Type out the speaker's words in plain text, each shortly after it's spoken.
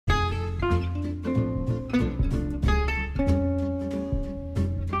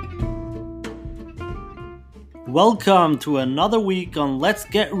Welcome to another week on Let's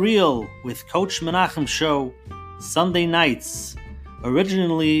Get Real with Coach Menachem Show, Sunday nights.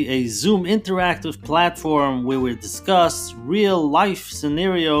 Originally a Zoom interactive platform where we discuss real life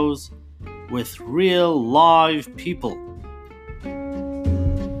scenarios with real live people.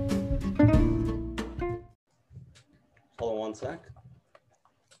 Hold on one sec.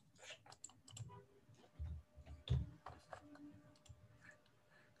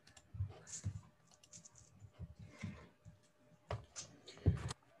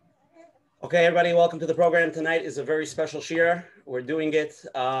 Okay, everybody, welcome to the program. Tonight is a very special shir. We're doing it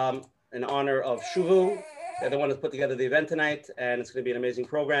in honor of Shuvu. They're the one that put together the event tonight, and it's going to be an amazing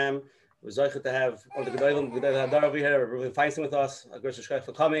program. We're zeichet to have one of the Gedolim Hadar over here, Reuven Feinstein with us. Agresh Shkoch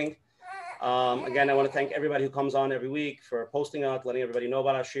for coming. Again, I want to thank everybody who comes on every week for posting out, letting everybody know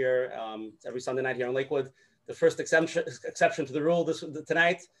about our shir. It's every Sunday night here in Lakewood. The first exception to the rule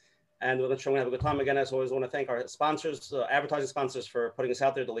tonight. And we're going to have a good time again. As always, I want to thank our sponsors, advertising sponsors, for putting us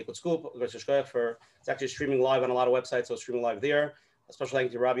out there. The Lakewood Scoop, it's actually streaming live on a lot of websites, so it's streaming live there. A special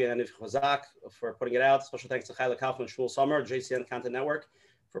thanks to Rabbi and Chazak for putting it out. Special thanks to Chayla Kaufman, Shmuel Summer, JCN Content Network,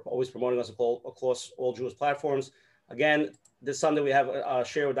 for always promoting us across all Jewish platforms. Again, this Sunday we have a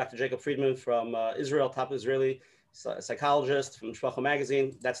share with Dr. Jacob Friedman from Israel, top Israeli psychologist from Shvacha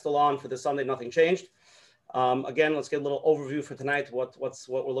Magazine. That's still on for this Sunday. Nothing changed. Again, let's get a little overview for tonight. What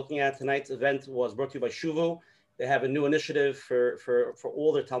we're looking at. Tonight's event was brought to you by Shuvu. They have a new initiative for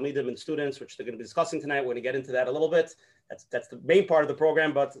all their Talmidim and students, which they're going to be discussing tonight. We're going to get into that a little bit. That's the main part of the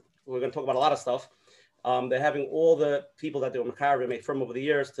program, but we're going to talk about a lot of stuff. They're having all the people that they were Makar made from over the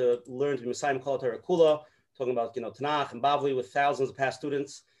years to learn to be Messiah Kol Torah Kula, talking about Tanakh and Bavli with thousands of past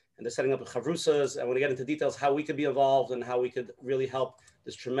students, and they're setting up chavrusas. And we're going to get into details how we could be involved and how we could really help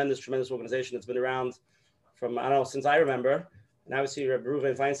this tremendous organization that's been around from, I don't know, since I remember. And obviously Rabbi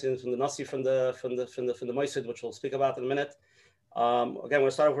Reuven Feinstein from the Nasi from the Mossad, which we'll speak about in a minute. Again,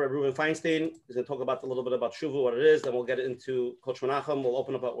 we'll start off with Rabbi Reuven Feinstein. He's going to talk about a little bit about Shuvu, what it is. Then we'll get into Coach Menachem. We'll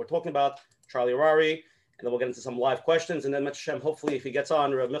open up what we're talking about, Charlie Harari, and then we'll get into some live questions. And then Hashem, hopefully, if he gets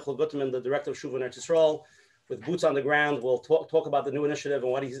on, Rabbi Michael Gutman, the director of Shuvu in Eretz Yisrael, with boots on the ground, we'll talk about the new initiative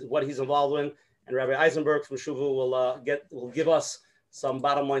and what he's involved in. And Rabbi Eisenberg from Shuvu will give us some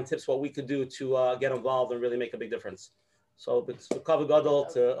bottom line tips, what we could do to get involved and really make a big difference. So it's Kavod Gadol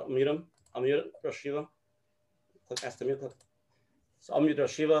to unmute him. Unmute Rosh Yeshiva. Ask the mute. So unmute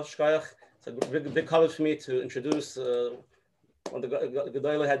Rosh Yeshiva, Shkoyach. It's a big kavod for me to introduce one of the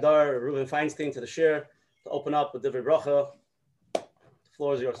Gedolei Hadar, Reuven Feinstein, to the shir, to open up with Divrei Bracha. The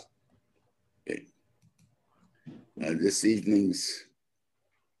floor is yours. Okay. This evening's,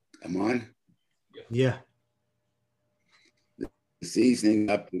 I'm on? Yeah. This evening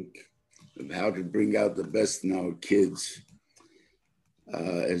topic of how to bring out the best in our kids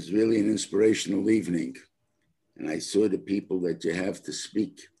is really an inspirational evening. And I saw the people that you have to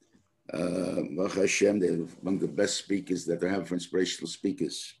speak. Baruch Hashem, they're among the best speakers that I have for inspirational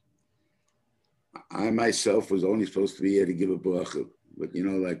speakers. I myself was only supposed to be here to give a bracha. But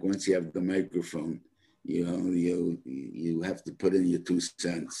like once you have the microphone, you have to put in your 2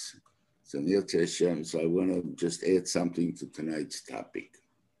 cents. So I want to just add something to tonight's topic.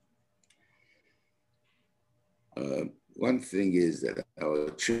 One thing is that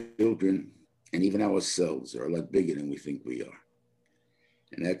our children and even ourselves are a lot bigger than we think we are.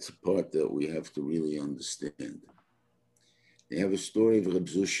 And that's a part that we have to really understand. They have a story of Reb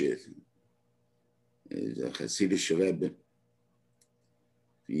Zusha, a Hasidic Rebbe,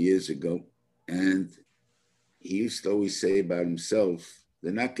 years ago. And he used to always say about himself,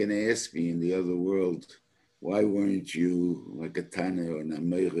 they're not going to ask me in the other world, why weren't you like a Tana or an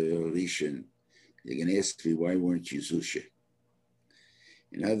Ameira or Rishon? They're going to ask me, why weren't you Zusha?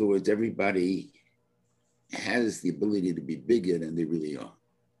 In other words, everybody has the ability to be bigger than they really are.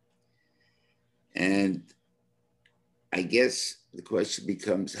 And I guess the question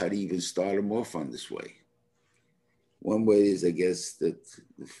becomes, how do you even start them off on this way? One way is, I guess, that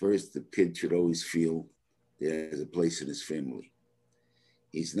the kid should always feel there's a place in his family.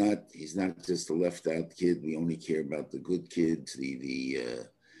 He's not just a left out kid. We only care about the good kids, the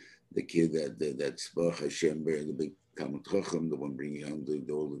kid that's Baruch Hashem, the big Talmud Chacham, the one bringing home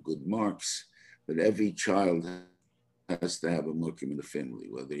all the good marks. But every child has to have a mukim in the family,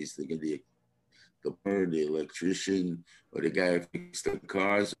 whether he's the electrician, or the guy who fixes the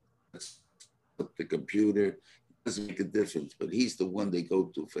cars, the computer. It doesn't make a difference, but he's the one they go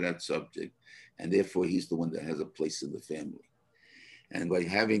to for that subject, and therefore he's the one that has a place in the family. And by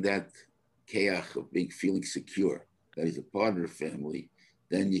having that kayach of feeling secure, that he's a part of the family,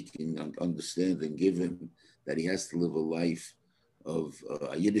 then you can understand and give him that he has to live a life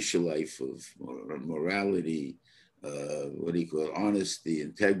a Yiddish life, of morality, honesty,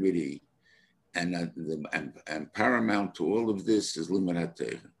 integrity, and paramount to all of this is Limud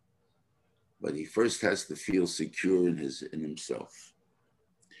HaTorah. But he first has to feel secure in himself.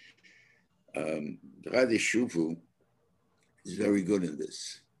 The Radi Shuvu is very good in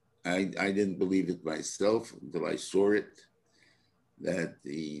this. I didn't believe it myself until I saw it, that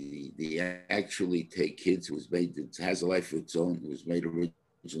the actually take kids, it has a life of its own. It was made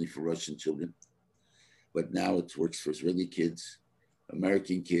originally for Russian children, but now it works for Israeli kids,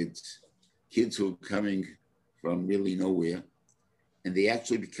 American kids, kids who are coming from really nowhere, and they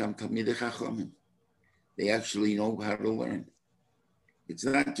actually become Talmidei Chachamim. They actually know how to learn. It's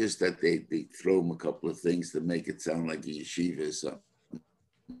not just that they throw them a couple of things to make it sound like a yeshiva or something,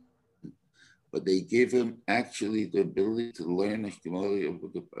 but they give them actually the ability to learn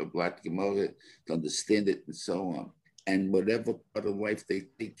a black Gemara, to understand it, and so on. And whatever part of life they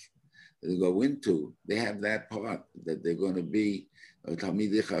think they go into, they have that part that they're going to be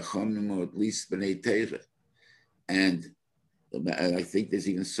Talmidei Chachamim, or at least B'nai Torah. And I think there's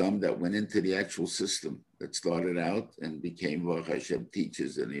even some that went into the actual system that started out and became Baruch Hashem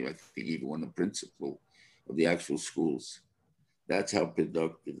teachers, and I think even won the principal of the actual schools. That's how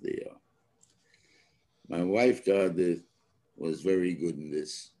productive they are. My wife, God, was very good in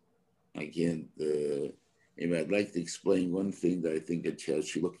this. I can't, I'd like to explain one thing that I think that how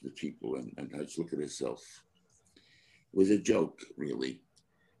she looked at people and how she looked at herself. It was a joke, really.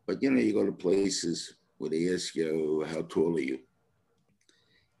 But, you go to places where they ask you, how tall are you?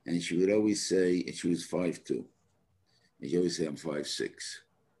 And she would always say, and she was 5'2". And she always say, I'm 5'6".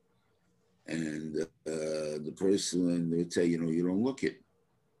 And the person would say, you don't look it.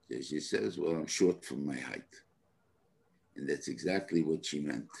 And she says, well, I'm short for my height. And that's exactly what she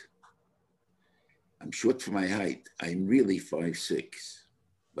meant. I'm short for my height. I'm really 5'6",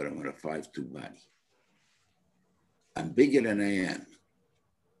 but I'm on a 5'2" body. I'm bigger than I am.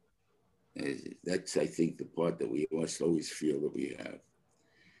 That's, I think, the part that we must always feel that we have.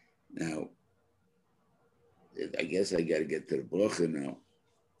 Now, I guess I got to get to the bracha now.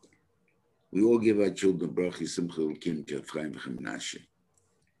 We all give our children bracha simcha l'kim k'Ephraim v'Menashe.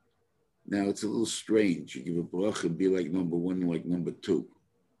 Now, it's a little strange. You give a bracha, be like number one, like number two.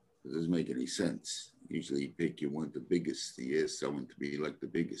 It doesn't make any sense. Usually you pick, you want the biggest. You ask someone to be like the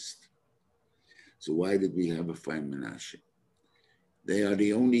biggest. So why did we have Ephraim and Menashe? They are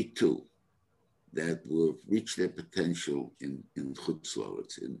the only two that will reach their potential in Chutz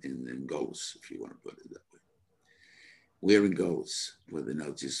La'aretz, in Golus, if you want to put it that way. We're in Golus. Whether now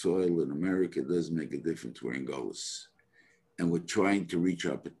it's Yisrael in America, it doesn't make a difference. We're in Golus. And we're trying to reach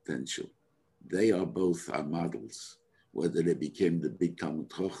our potential. They are both our models, whether they became the big Talmud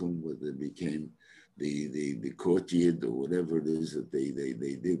Chacham, whether they became the courtier or whatever it is that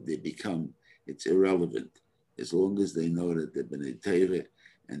they become, it's irrelevant. As long as they know that they've been a Torah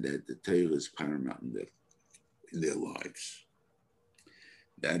and that the Torah is paramount in their lives.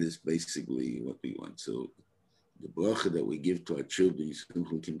 That is basically what we want. So the bracha that we give to our children,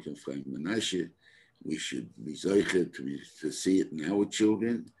 we should be zeicher to see it in our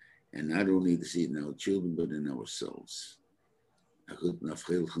children, and not only to see it in our children, but in ourselves.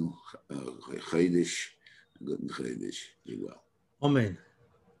 Amen.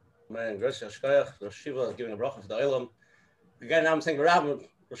 Man, gracias, Shkoyach, Rosh Yeshiva, giving a bracha for the Olam. Again, now I'm saying, Rabbi,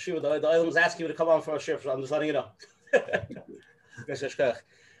 Rosh Yeshiva, the Olam is asking you to come on for a shift. I'm just letting you know. Gracias, Shkoyach.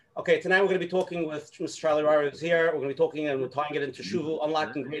 Okay, tonight we're going to be talking with Mr. Charlie Rari, who's here. We're going to be talking and we're tying it into Shuvu,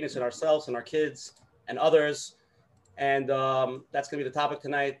 unlocking greatness in ourselves and our kids and others. And that's going to be the topic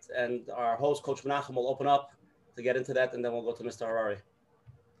tonight. And our host, Coach Menachem, will open up to get into that, and then we'll go to Mr. Harari.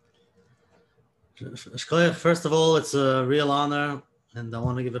 Shkoyach, first of all, it's a real honor. And I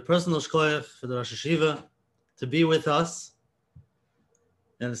want to give a personal shkoyach for the Rosh Yeshiva to be with us.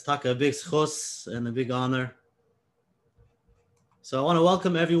 And it's a big schos and a big honor. So I want to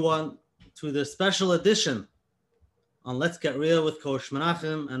welcome everyone to the special edition on Let's Get Real with Coach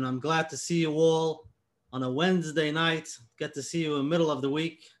Menachem. And I'm glad to see you all on a Wednesday night. Get to see you in the middle of the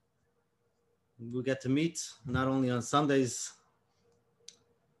week. We get to meet not only on Sundays.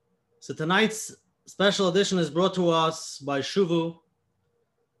 So tonight's special edition is brought to us by Shuvu.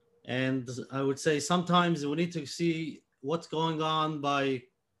 And I would say sometimes we need to see what's going on by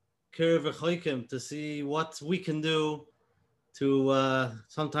Kirv Choikim to see what we can do to,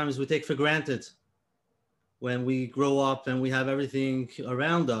 sometimes we take for granted when we grow up and we have everything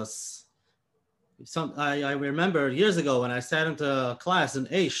around us. I remember years ago when I sat into a class in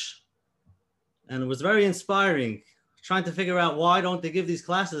Aish, and it was very inspiring, trying to figure out why don't they give these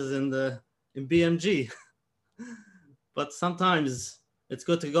classes in BMG. but sometimes it's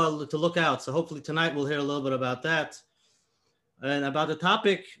good to go to look out. So hopefully tonight we'll hear a little bit about that and about the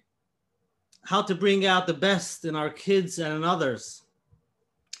topic, how to bring out the best in our kids and in others.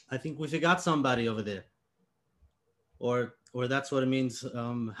 I think we forgot somebody over there, or that's what it means.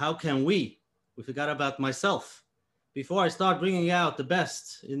 How can we? We forgot about myself. Before I start bringing out the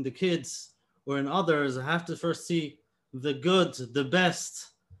best in the kids or in others, I have to first see the good, the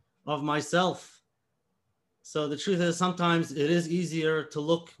best of myself. So the truth is, sometimes it is easier to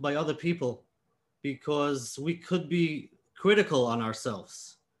look by other people because we could be critical on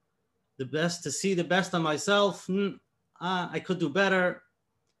ourselves. The best, to see the best on myself, I could do better.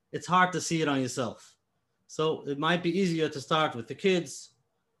 It's hard to see it on yourself. So it might be easier to start with the kids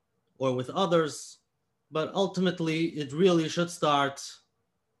or with others, but ultimately it really should start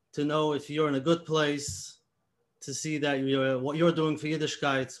to know if you're in a good place, to see that what you're doing for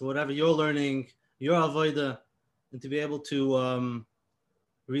Yiddishkeit, whatever you're learning, your avodah, and to be able to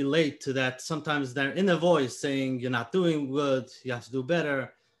relate to that. Sometimes they're in a voice saying you're not doing good, you have to do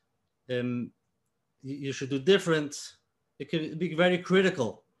better, you should do different. It can be very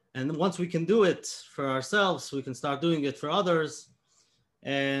critical. And once we can do it for ourselves, we can start doing it for others.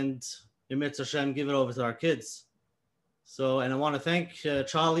 And in Mitzvah Hashem, give it over to our kids. So, and I want to thank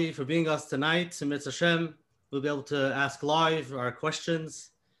Charlie for being us tonight. In Mitzvah Hashem, we'll be able to ask live our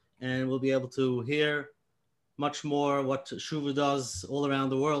questions, and we'll be able to hear much more what Shuvu does all around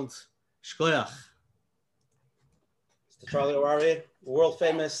the world. Shkoyach. Mr. Charlie Harary, world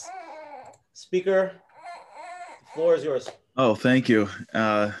famous speaker. The floor is yours. Oh, thank you.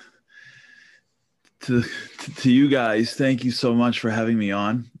 To you guys, thank you so much for having me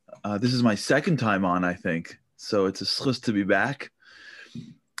on. This is my second time on, I think. So it's a schus to be back.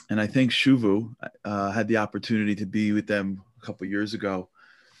 And I think Shuvu had the opportunity to be with them a couple of years ago.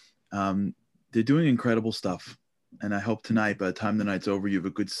 They're doing incredible stuff. And I hope tonight, by the time the night's over, you have a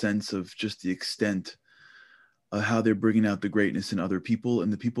good sense of just the extent of how they're bringing out the greatness in other people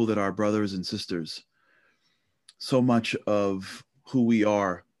and the people that are brothers and sisters. So much of who we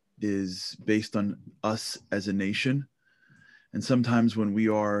are is based on us as a nation. And sometimes when we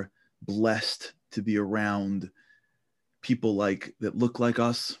are blessed to be around people that look like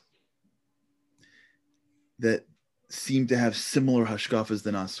us, that seem to have similar hashkafas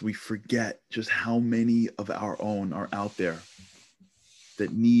than us, we forget just how many of our own are out there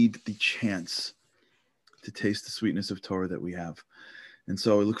that need the chance to taste the sweetness of Torah that we have. And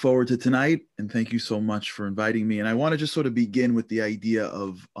so I look forward to tonight, and thank you so much for inviting me. And I want to just sort of begin with the idea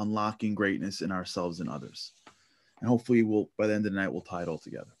of unlocking greatness in ourselves and others. And hopefully by the end of the night, we'll tie it all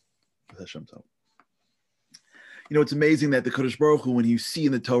together. With Hashem's help. You know, it's amazing that the Kodesh Baruch Hu, when you see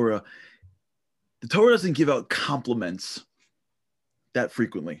in the Torah doesn't give out compliments that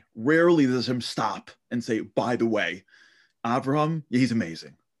frequently. Rarely does Hashem stop and say, by the way, Avraham, yeah, he's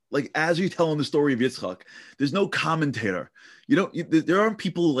amazing. Like, as you tell in the story of Yitzchak, there's no commentator. There aren't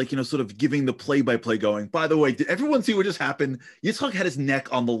people sort of giving the play-by-play going, by the way, did everyone see what just happened? Yitzchak had his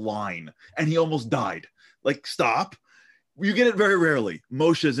neck on the line and he almost died. Like, stop. You get it very rarely.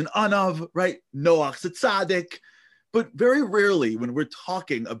 Moshe is an Anav, right? Noach's a tzaddik. But very rarely when we're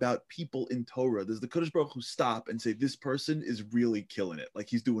talking about people in Torah, does the Kodesh Baruch Hu stop and say, this person is really killing it. Like,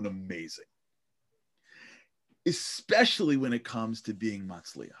 he's doing amazing. Especially when it comes to being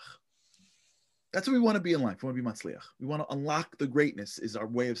matzliach. That's what we want to be in life. We want to be matzliach. We want to unlock the greatness is our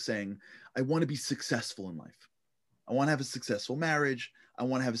way of saying, I want to be successful in life. I want to have a successful marriage. I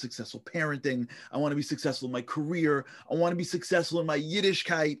want to have a successful parenting. I want to be successful in my career. I want to be successful in my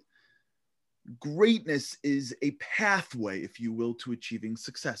Yiddishkeit. Greatness is a pathway, if you will, to achieving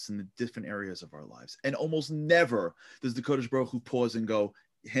success in the different areas of our lives. And almost never does the Kodesh Baruch Hu pause and go,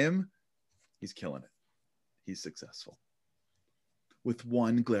 he's killing it. He's successful. With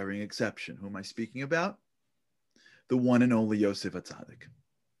one glaring exception. Who am I speaking about? The one and only Yosef HaTzadik.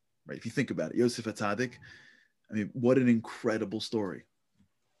 Right? If you think about it, Yosef HaTzadik, I mean, what an incredible story.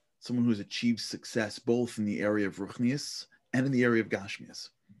 Someone who's achieved success both in the area of Ruchnius and in the area of Gashmias.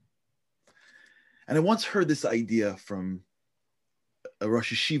 And I once heard this idea from a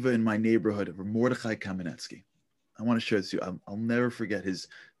Rosh Yeshiva in my neighborhood, Mordechai Kamenetsky. I want to share this with you. I'll never forget his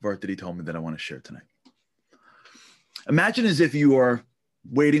vart that he told me that I want to share tonight. Imagine as if you are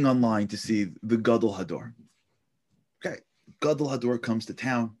waiting online to see the Gadol Hador. Okay, Gadol Hador comes to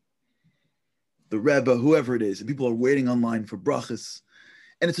town, the Rebbe, whoever it is, and people are waiting online for brachas.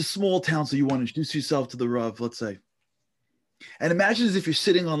 And it's a small town, so you want to introduce yourself to the Rav, let's say. And imagine as if you're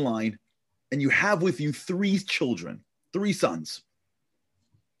sitting online and you have with you 3 children, 3 sons.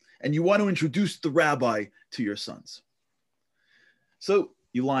 And you want to introduce the rabbi to your sons. So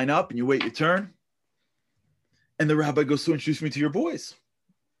you line up and you wait your turn. And the rabbi goes to introduce me to your boys.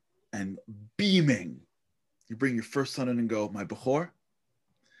 And beaming, you bring your first son in and go, my Bechor,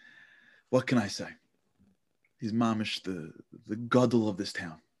 what can I say? He's mamish, the gadol of this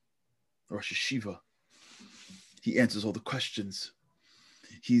town, Rosh Hashiva. He answers all the questions.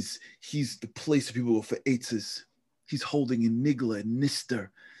 He's the place where people go for eitzes. He's holding in nigla and nister.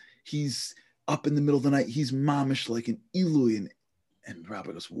 He's up in the middle of the night. He's mamish like an ilui. And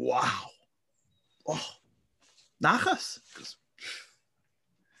Rabbi goes, wow. Oh, nachas. Goes,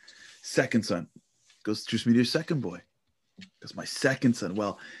 second son goes, choose me to your second boy. Because my second son,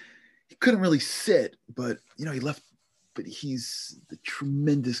 well, he couldn't really sit, but he left. But he's the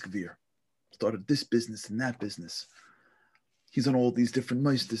tremendous gvir. Started this business and that business. He's on all these different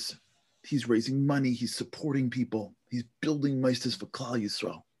meisters. He's raising money. He's supporting people. He's building meisters for Klal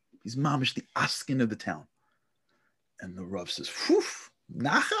Yisrael. He's mamish the askin of the town. And the Rav says, whew,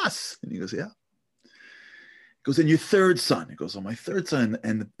 nachas. And he goes, yeah. He goes, and your third son. He goes, oh, my third son.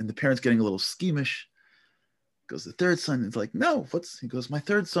 And the parents getting a little schemish. He goes, the third son. It's like, no, he goes, my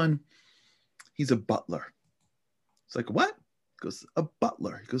third son, he's a butler. It's like, what? He goes, a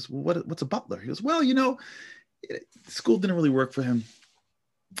butler. He goes, well, what's a butler? He goes, well, school didn't really work for him.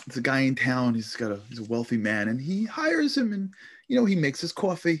 It's a guy in town. He's a wealthy man, and he hires him, and he makes his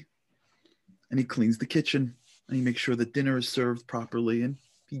coffee, and he cleans the kitchen, and he makes sure that dinner is served properly, and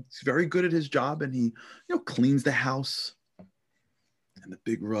he's very good at his job, and he cleans the house. And the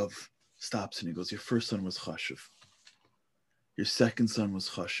big Rav stops and he goes, your first son was chashuv, your second son was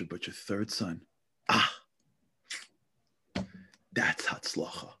chashuv, but your third son, that's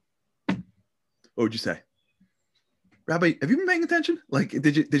hatzlacha. What would you say? Rabbi, have you been paying attention? Like,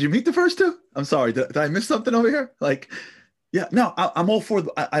 did you meet the first two? I'm sorry, did I miss something over here? Like, yeah, no, I'm all for,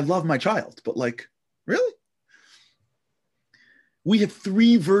 I love my child, but like, really? We have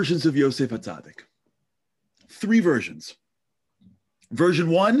three versions of Yosef HaTzadik. Three versions. Version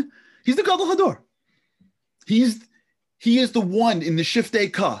one, he's the Gadol Hador. He is the one in the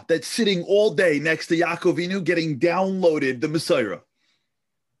Shiftei Ka that's sitting all day next to Yaakov Avinu getting downloaded the Messiah.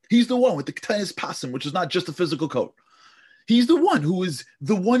 He's the one with the K'tanis Pasim, which is not just a physical coat. He's the one who is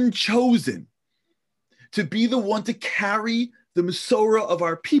the one chosen to be the one to carry the Masorah of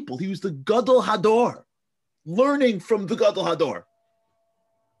our people. He was the Gadol Hador, learning from the Gadol Hador.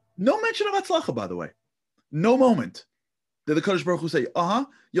 No mention of Hatzlacha, by the way. No moment did the Kadosh Baruch Hu say,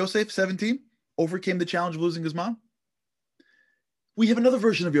 Yosef, 17, overcame the challenge of losing his mom. We have another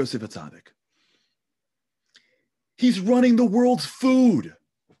version of Yosef HaTzadik. He's running the world's food,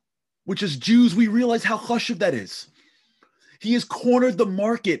 which as Jews, we realize how chashuv that is. He has cornered the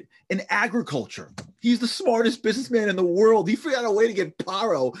market in agriculture. He's the smartest businessman in the world. He figured out a way to get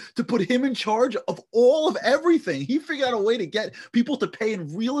Paro to put him in charge of all of everything. He figured out a way to get people to pay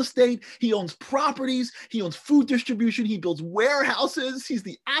in real estate. He owns properties. He owns food distribution. He builds warehouses. He's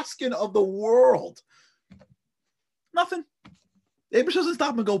the Askin of the world. Nothing. Abish doesn't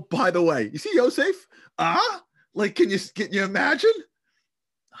stop and go, by the way, you see Yosef? Like, can you imagine?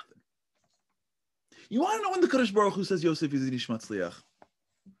 Nothing. You want to know when the Kadosh Baruch Hu says Yosef is Ish Matzliach?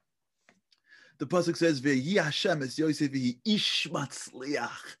 The pasuk says, "Ve'yi Hashem es Yosef v'hi Ish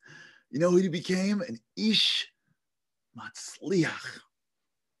Matzliach." You know who he became? An Ish Matzliach.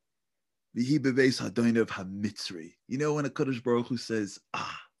 V'hi bebeis hadoinav hamitzri. You know when a Kadosh Baruch Hu says,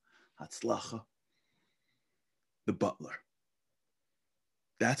 Hatzlacha, the butler.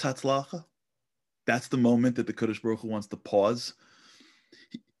 That's Hatzlacha. That's the moment that the Kadosh Baruch Hu wants to pause.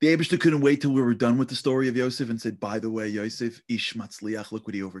 The Eibishter couldn't wait till we were done with the story of Yosef and said, by the way, Yosef, Ish Matzliach, look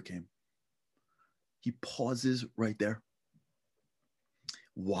what he overcame. He pauses right there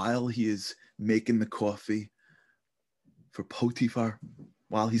while he is making the coffee for Potiphar,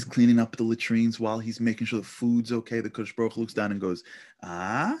 while he's cleaning up the latrines, while he's making sure the food's okay. The Kadosh Baruch Hu looks down and goes,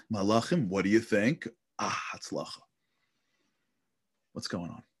 Malachim, what do you think? Hatzlacha. What's going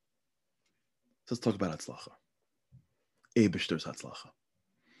on? Let's talk about Hatzlacha. Eibishter's Hatzlacha.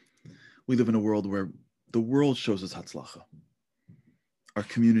 We live in a world where the world shows us Hatzlacha. Our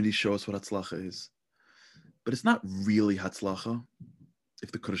communities show us what Hatzlacha is. But it's not really Hatzlacha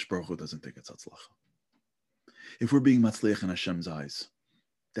if the Kadosh Baruch Hu doesn't think it's Hatzlacha. If we're being Matzliach in Hashem's eyes,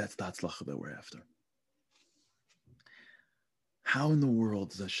 that's the Hatzlacha that we're after. How in the world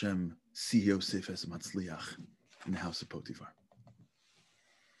does Hashem see Yosef as a Matzliach in the house of Potiphar?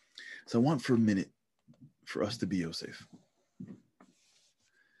 So I want for a minute for us to be Yosef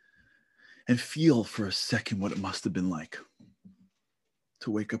and feel for a second what it must have been like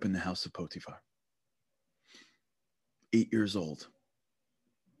to wake up in the house of Potiphar. 8 years old.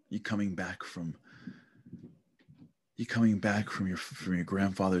 You're coming back from your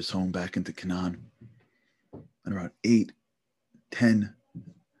grandfather's home back into Canaan. and around 8, 10,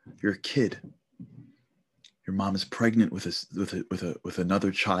 you're a kid. Your mom is pregnant with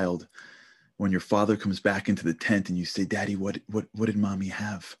another child. When your father comes back into the tent and you say, Daddy, what did mommy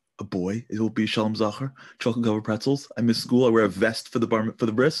have? A boy? It will be Shalom Zachar, chocolate covered pretzels. I miss school. I wear a vest for the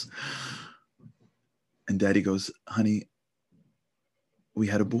bris. And Daddy goes, honey, we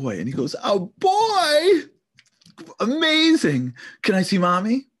had a boy. And he goes, a boy? Amazing. Can I see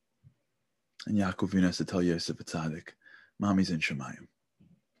mommy? And Yaakov Avinu has to tell Yosef Atzadik, mommy's in Shemayim.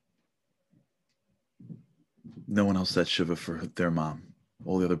 No one else said Shiva for their mom.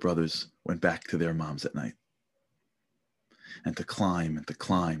 All the other brothers went back to their moms at night. And to climb and to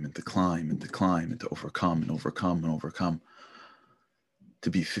climb and to climb and to climb and to overcome and overcome and overcome. To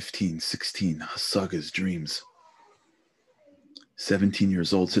be 15, 16, Hasagas, dreams. 17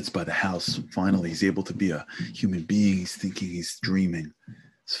 years old, sits by the house. Finally, he's able to be a human being. He's thinking, he's dreaming.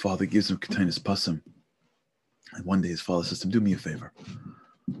 His father gives him Ketainas Pasim. And one day his father says to him, do me a favor.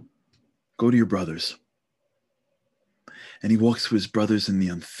 Go to your brothers. And he walks to his brothers and the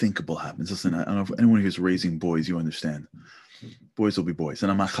unthinkable happens. Listen, I don't know if anyone who's raising boys, you understand. Boys will be boys.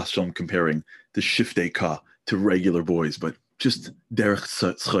 And I'm not comparing the Shiftei Ka to regular boys, but just derech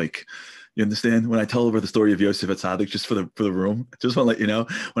tzchaik. You understand? When I tell over the story of Yosef Atzadik, just for the room, just want to let you know,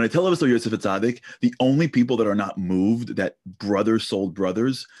 when I tell over the story of Yosef Atzadik, the only people that are not moved, that brothers sold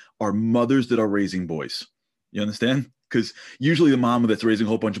brothers, are mothers that are raising boys. You understand? Because usually the mom that's raising a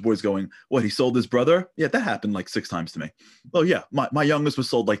whole bunch of boys going, what, he sold his brother? Yeah, that happened like 6 times to me. Oh yeah, my youngest was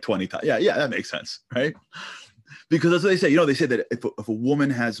sold like 20 times. Yeah, that makes sense, right? Because that's what they say. You know, they say that if a woman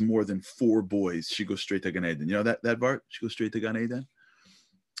has more than 4 boys, she goes straight to Gan Eden. You know that Bart? She goes straight to Gan Eden.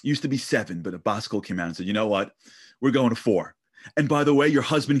 Used to be 7, but a Baskol came out and said, you know what? We're going to 4. And by the way, your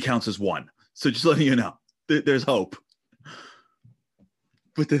husband counts as 1. So just letting you know, there's hope.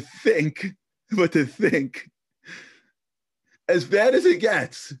 But to think, as bad as it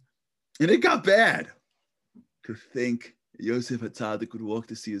gets, and it got bad, to think Yosef Atzadik would walk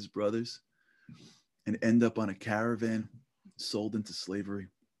to see his brothers and end up on a caravan sold into slavery.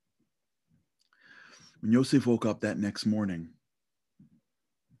 When Yosef woke up that next morning,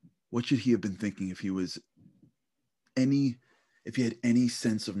 what should he have been thinking if he had any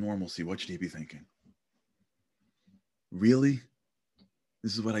sense of normalcy? What should he be thinking? Really?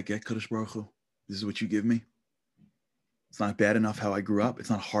 This is what I get, Kadosh Baruch Hu? This is what you give me? It's not bad enough how I grew up. It's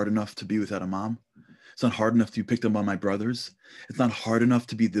not hard enough to be without a mom. It's not hard enough to be picked up by my brothers. It's not hard enough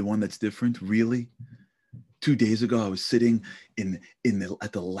to be the one that's different. Really? 2 days ago, I was sitting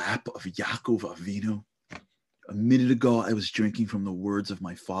at the lap of Yaakov Avinu. A minute ago, I was drinking from the words of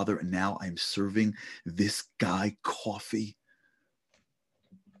my father, and now I'm serving this guy coffee.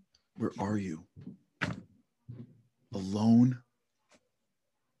 Where are you? Alone?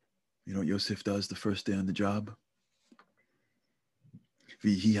 You know what Yosef does the first day on the job?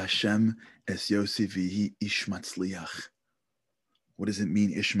 Vihi Hashem es Yosef vihi ish matzliach. What does it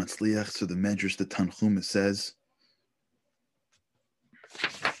mean, ish matzliach? So the Medrash, the Tanchum, says,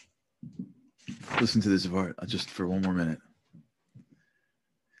 listen to this word just for one more minute.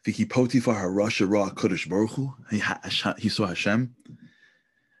 Vihi Potifar harasha ra kodesh baruch hu. He saw Hashem.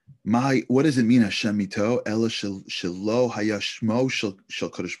 What does it mean, Hashem mito? Ela shelo hayashmo shel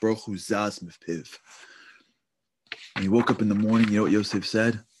kodesh baruch hu zaz mivpiv. When he woke up in the morning, you know what Yosef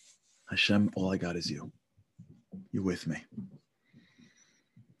said? Hashem, all I got is you. You're with me.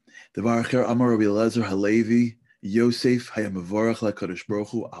 Devar acher amar Rabbi Eliezer Halevi, Yosef haya mevorach leKadosh Baruch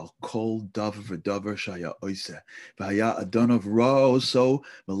Hu al kol davar v'davar shaya oiseh v'haya adonov ra'oso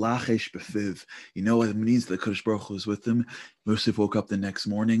melachesh befiv. You know what it means that Kadosh Baruch Hu was with him? Yosef woke up the next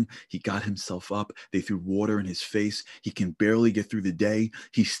morning. He got himself up. They threw water in his face. He can barely get through the day.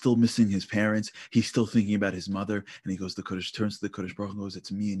 He's still missing his parents. He's still thinking about his mother. And he goes, turns to the Kadosh Baruch Hu and goes,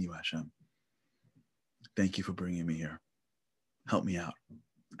 it's me and you, Hashem. Thank you for bringing me here. Help me out.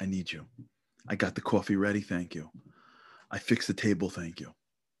 I need you. I got the coffee ready. Thank you. I fixed the table. Thank you.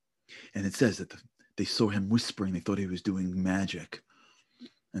 And it says that they saw him whispering. They thought he was doing magic.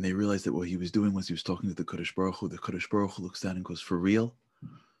 And they realized that what he was doing was he was talking to the Kadosh Baruch Hu. The Kadosh Baruch Hu looks down and goes, for real?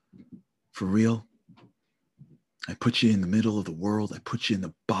 For real? I put you in the middle of the world. I put you in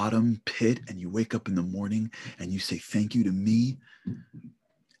the bottom pit, and you wake up in the morning and you say thank you to me.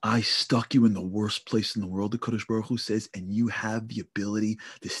 I stuck you in the worst place in the world, the Kadosh Baruch Hu says, and you have the ability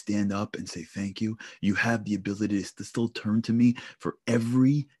to stand up and say thank you. You have the ability to still turn to me for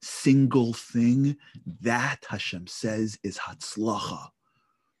every single thing. That, Hashem says, is Hatzlacha.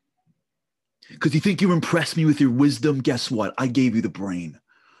 Because you think you impressed me with your wisdom? Guess what? I gave you the brain.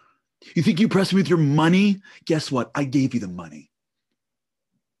 You think you impressed me with your money? Guess what? I gave you the money.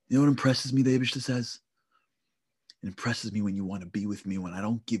 You know what impresses me, the Eibishter says? It impresses me when you want to be with me, when I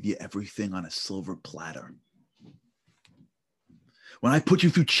don't give you everything on a silver platter. When I put you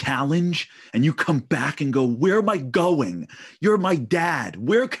through challenge and you come back and go, where am I going? You're my dad.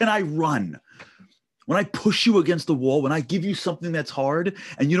 Where can I run? When I push you against the wall, when I give you something that's hard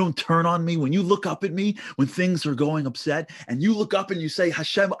and you don't turn on me, when you look up at me, when things are going upset and you look up and you say,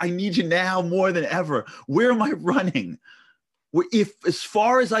 Hashem, I need you now more than ever. Where am I running? If as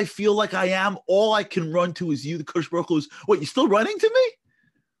far as I feel like I am, all I can run to is you, the Kodesh Baruch Hu is, what, you still running to me?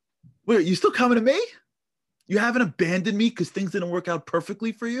 Wait, you still coming to me? You haven't abandoned me because things didn't work out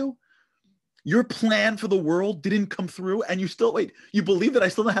perfectly for you? Your plan for the world didn't come through and you still, wait, you believe that I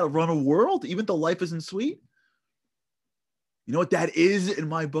still know how to run a world even though life isn't sweet? You know what that is in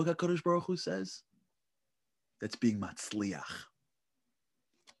my book, HaKadosh Baruch Hu says? That's being matzliach.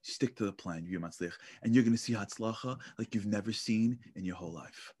 Stick to the plan, you're matzliach. And you're going to see hatzlacha like you've never seen in your whole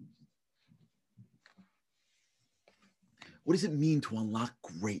life. What does it mean to unlock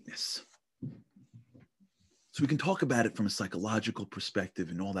greatness? So we can talk about it from a psychological perspective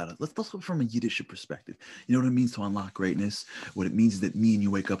and all that. Let's talk from a Yiddish perspective. You know what it means to unlock greatness? What it means is that me and you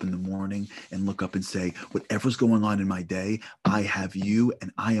wake up in the morning and look up and say, whatever's going on in my day, I have you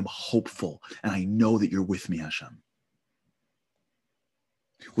and I am hopeful. And I know that you're with me, Hashem.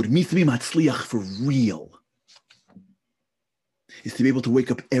 What it means to be matzliach for real is to be able to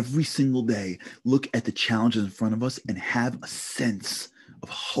wake up every single day, look at the challenges in front of us and have a sense of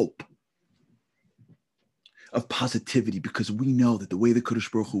hope, of positivity, because we know that the way the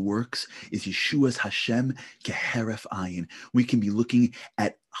Kodesh Baruch Hu works is Yeshua's Hashem keheref ayin. We can be looking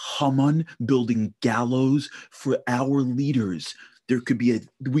at Haman building gallows for our leaders. We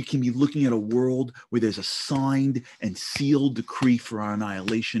can be looking at a world where there's a signed and sealed decree for our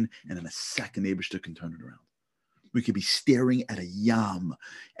annihilation, and in a second, the Eibishter can turn it around. We could be staring at a yam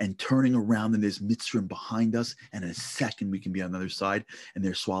and turning around and there's Mitzrayim behind us, and in a second, we can be on the other side and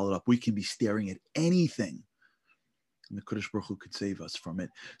they're swallowed up. We can be staring at anything, and the Kodesh Baruch Hu could save us from it.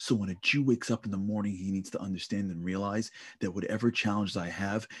 So when a Jew wakes up in the morning, he needs to understand and realize that whatever challenges I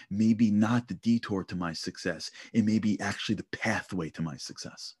have may be not the detour to my success. It may be actually the pathway to my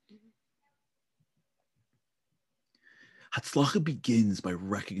success. Hatzlacha begins by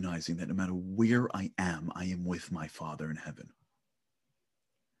recognizing that no matter where I am with my Father in heaven.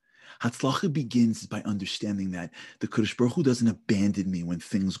 Hatzlacha begins by understanding that the Kodesh Baruch Hu doesn't abandon me when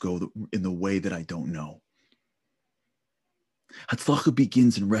things go in the way that I don't know. Hatzlacha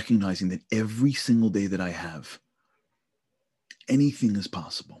begins in recognizing that every single day that I have, anything is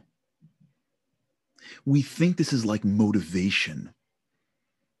possible. We think this is like motivation.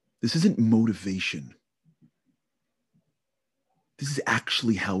 This isn't motivation. This is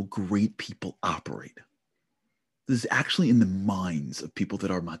actually how great people operate. This is actually in the minds of people that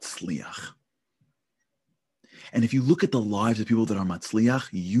are matzliach. And if you look at the lives of people that are matzliach,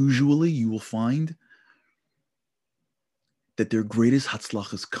 usually you will find that their greatest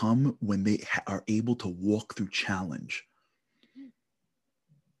hatzlachas come when they are able to walk through challenge.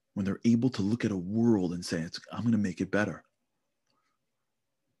 When they're able to look at a world and say, I'm going to make it better.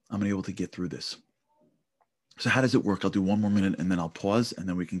 I'm going to be able to get through this. So how does it work? I'll do one more minute and then I'll pause and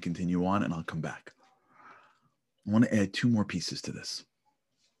then we can continue on and I'll come back. I want to add two more pieces to this.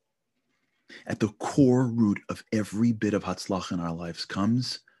 At the core root of every bit of hatzlacha in our lives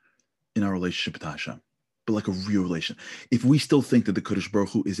comes in our relationship with Hashem, but like a real relation. If we still think that the Kodesh Baruch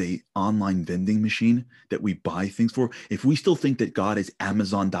Hu is a online vending machine that we buy things for, if we still think that God is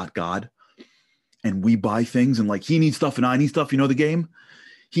Amazon.God and we buy things and like he needs stuff and I need stuff, you know the game?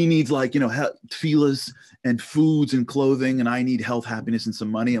 He needs like, tefillas and foods and clothing and I need health, happiness, and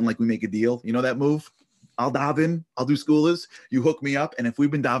some money. And like we make a deal. You know that move? I'll daven, I'll do schoolers, you hook me up. And if we've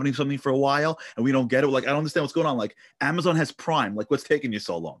been davening something for a while and we don't get it, like, I don't understand what's going on. Like Amazon has Prime, like what's taking you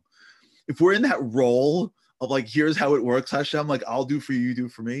so long? If we're in that role of like, here's how it works, Hashem, like I'll do for you, you do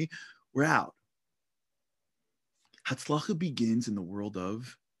for me, we're out. Hatzlacha begins in the world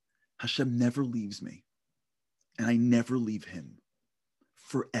of Hashem never leaves me and I never leave him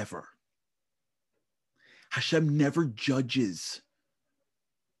forever. Hashem never judges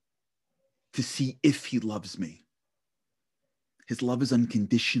to see if he loves me. His love is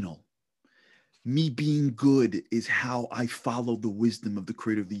unconditional. Me being good is how I follow the wisdom of the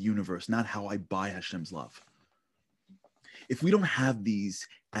creator of the universe, not how I buy Hashem's love. If we don't have these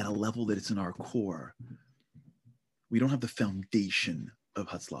at a level that it's in our core, we don't have the foundation of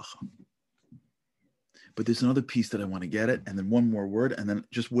Hatzlacha. But there's another piece that I want to get at, and then one more word, and then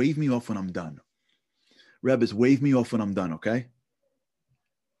just wave me off when I'm done. Rebbes, wave me off when I'm done, okay?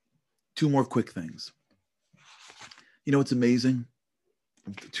 Two more quick things. You know what's amazing?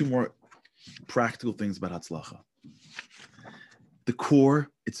 Two more practical things about Hatzlacha. The core,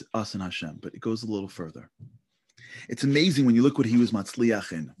 it's us and Hashem, but it goes a little further. It's amazing when you look what he was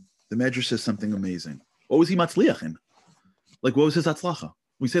matzliach in. The Medrash says something amazing. What was he matzliach in? Like, what was his atzlacha?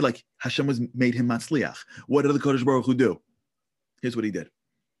 We say, like, Hashem made him matzliach. What did the Kodesh Baruch Hu do? Here's what he did.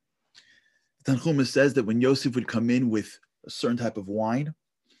 Tanchuma says that when Yosef would come in with a certain type of wine,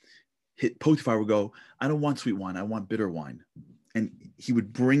 Potiphar would go, I don't want sweet wine, I want bitter wine. And he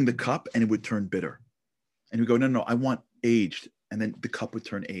would bring the cup and it would turn bitter. And he would go, no, I want aged. And then the cup would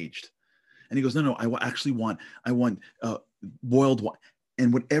turn aged. And he goes, no, I want boiled wine.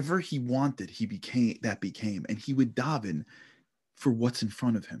 And whatever he wanted, became. And he would daven for what's in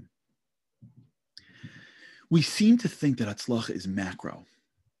front of him. We seem to think that Hatzlacha is macro.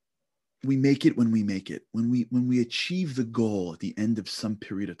 We make it when we make it. When we achieve the goal at the end of some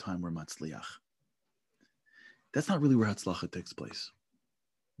period of time, we're Matzliach. That's not really where Hatzlacha takes place.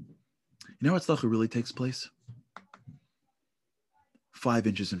 You know where Hatzlacha really takes place? 5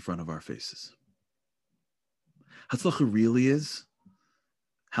 inches in front of our faces. Hatzlacha really is,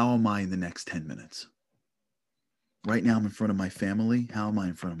 how am I in the next 10 minutes? Right now I'm in front of my family. How am I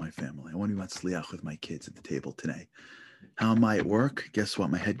in front of my family? I want to be matzliach with my kids at the table today. How am I at work? Guess what?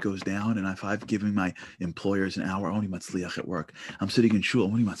 My head goes down. And if I've given my employers an hour, I want to be matzliach at work. I'm sitting in shul. I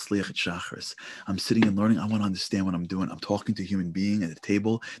want to be matzliach at shacharis. I'm sitting and learning. I want to understand what I'm doing. I'm talking to a human being at the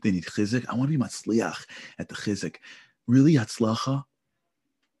table. They need chizik. I want to be matzliach at the chizik. Really, hatzlacha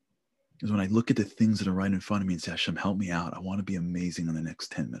is when I look at the things that are right in front of me and say, Hashem, help me out. I want to be amazing in the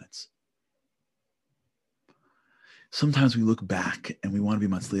next 10 minutes. Sometimes we look back and we want to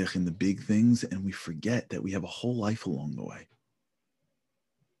be matzliach in the big things and we forget that we have a whole life along the way.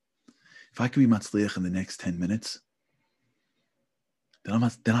 If I could be matzliach in the next 10 minutes, then I'm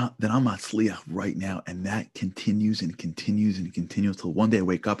matzliach right now, and that continues and continues and continues till one day I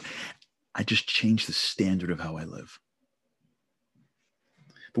wake up, I just change the standard of how I live.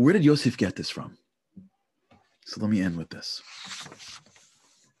 But where did Yosef get this from? So let me end with this.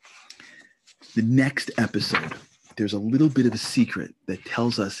 The next episode, there's a little bit of a secret that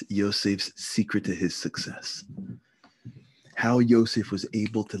tells us Yosef's secret to his success. How Yosef was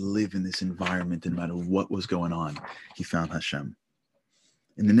able to live in this environment, and no matter what was going on, he found Hashem.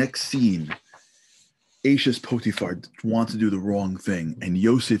 In the next scene, Ashes Potiphar wants to do the wrong thing, and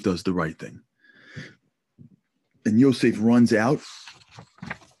Yosef does the right thing. And Yosef runs out,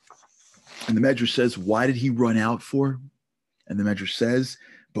 and the Medrash says, why did he run out for? And the Medrash says,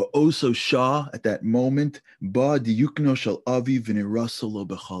 Ba'oso Shah, at that moment, Ba diyukno shel avi v'nirasolo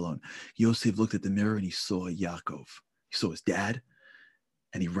bechalon. Yosef looked at the mirror and he saw Yaakov. He saw his dad,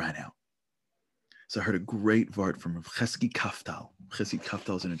 and he ran out. So I heard a great vart from Rav Chesky Kaftal. Chesky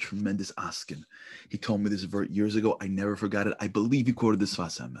Kaftal is in a tremendous askin. He told me this vart years ago. I never forgot it. I believe he quoted the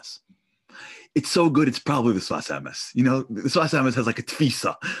Sfas Emes. It's so good, it's probably the Sfas Emes. You know, the Sfas Emes has like a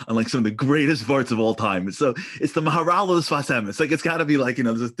tfisa on like some of the greatest varts of all time. So it's the Maharal of the Sfas Emes. Like it's got to be like, you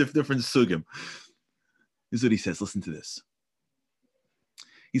know, there's different sugim. This is what he says. Listen to this.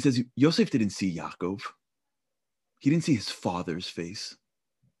 He says, Yosef didn't see Yaakov. He didn't see his father's face.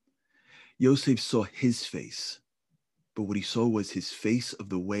 Yosef saw his face. But what he saw was his face of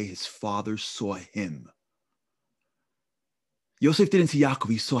the way his father saw him. Yosef didn't see Yaakov,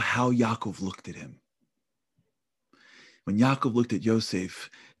 he saw how Yaakov looked at him. When Yaakov looked at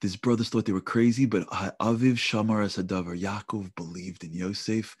Yosef, his brothers thought they were crazy, but Aviv Shamar as Hadavar, Yaakov believed in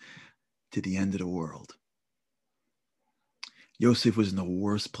Yosef to the end of the world. Yosef was in the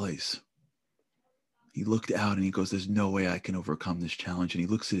worst place. He looked out and he goes, there's no way I can overcome this challenge. And he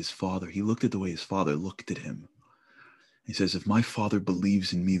looks at his father. He looked at the way his father looked at him. He says, if my father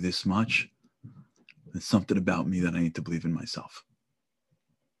believes in me this much, there's something about me that I need to believe in myself.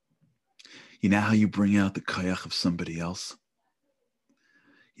 You know how you bring out the kayach of somebody else?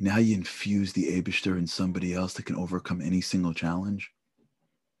 You know how you infuse the Eibishter in somebody else that can overcome any single challenge?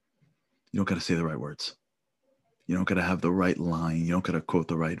 You don't got to say the right words. You don't got to have the right line. You don't got to quote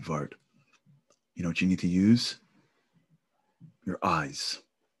the right vart. You know what you need to use? Your eyes.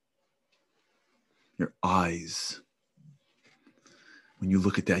 Your eyes. When you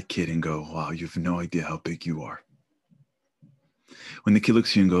look at that kid and go, wow, you have no idea how big you are. When the kid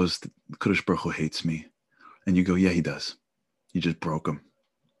looks at you and goes, Kodesh Baruch Hu hates me. And you go, yeah, he does. You just broke him.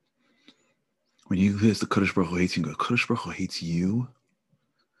 When you hear the Kodesh Baruch Hu hates you and go, Kodesh Baruch Hu hates you?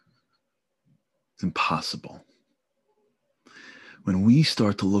 It's impossible. When we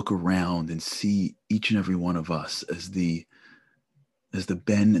start to look around and see each and every one of us as the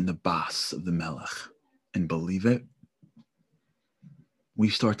Ben and the Bas of the Melech and believe it, we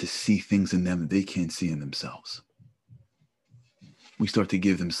start to see things in them that they can't see in themselves. We start to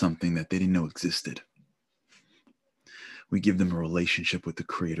give them something that they didn't know existed. we give them a relationship with the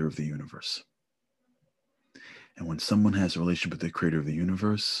creator of the universe. And when someone has a relationship with the creator of the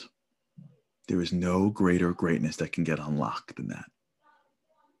universe, there is no greater greatness that can get unlocked than that.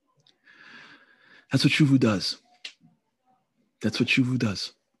 That's what Shuvu does. That's what Shuvu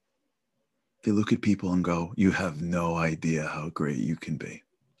does. They look at people and go, you have no idea how great you can be.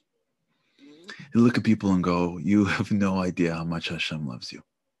 They look at people and go, you have no idea how much Hashem loves you.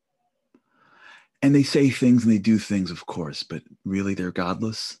 And they say things and they do things, of course, but really their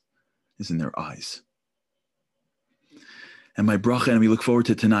godless is in their eyes. And my bracha, and we look forward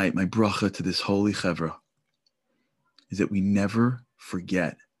to tonight, my bracha to this holy chevra, is that we never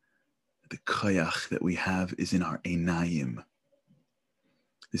forget the koyach that we have is in our einayim.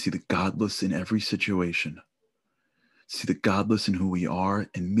 To see the godless in every situation. To see the godless in who we are,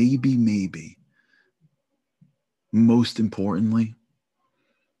 and maybe, most importantly,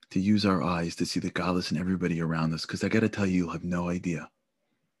 to use our eyes to see the godless in everybody around us. Because I got to tell you, you'll have no idea.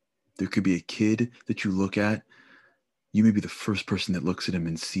 There could be a kid that you look at. You may be the first person that looks at him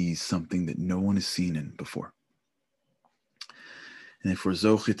and sees something that no one has seen in before. And if we're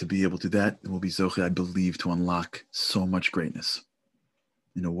zoche to be able to do that, we'll be zoche, I believe, to unlock so much greatness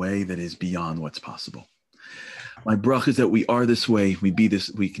in a way that is beyond what's possible. My bracha is that we are this way, we be this,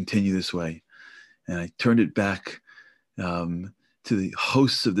 we continue this way. And I turned it back to the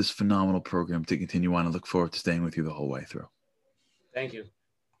hosts of this phenomenal program to continue on. I look forward to staying with you the whole way through. Thank you.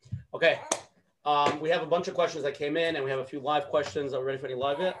 Okay. We have a bunch of questions that came in, and we have a few live questions. Are we ready for any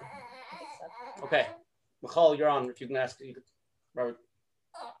live yet? Okay. Michal, you're on. If you can ask, you could, Robert.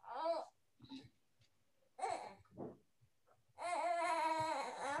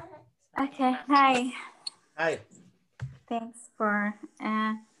 Okay. Hi. Hi. Thanks for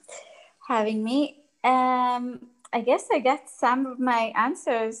having me. I guess I got some of my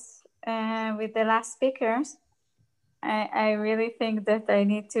answers with the last speakers. I really think that I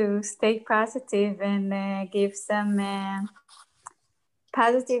need to stay positive and give some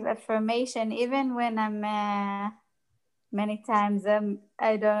positive affirmation, even when I'm many times I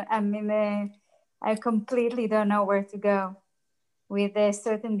completely don't know where to go with a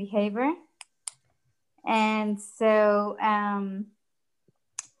certain behavior. And so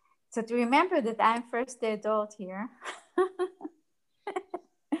to remember that I'm first the adult here.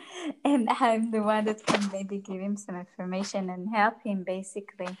 And I'm the one that can maybe give him some information and help him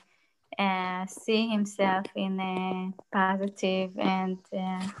basically see himself in a positive and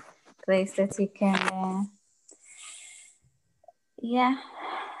place that he can,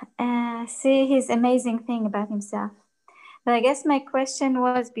 see his amazing thing about himself. But I guess my question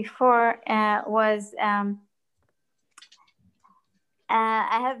was before I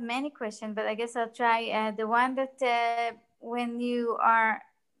have many questions, but I guess I'll try the one that when you are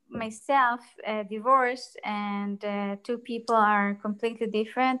myself divorced and two people are completely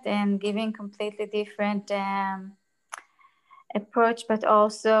different and giving completely different approach, but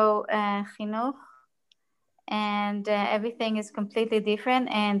also chinuch, and everything is completely different,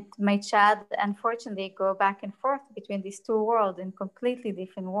 and my child unfortunately go back and forth between these two worlds, in completely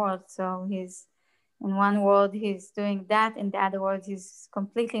different worlds. So he's in one world he's doing that, in the other world he's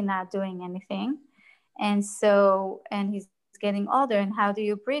completely not doing anything, and he's getting older. And how do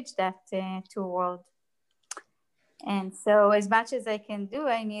you bridge that two world? And so as much as I can do,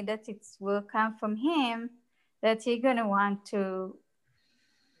 I need that it will come from him, that he's gonna want to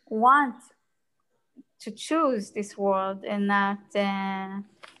choose this world and not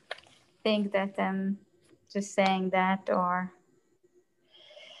think that I'm just saying that or.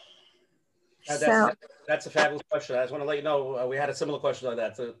 That's a fabulous question. I just want to let you know we had a similar question like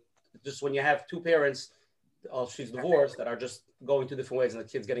that. So just when you have two parents, she's divorced, that are just going two different ways, and the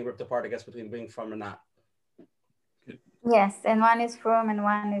kid's getting ripped apart, I guess, between being from or not. Yes, and one is from and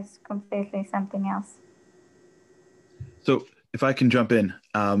one is completely something else. So if I can jump in,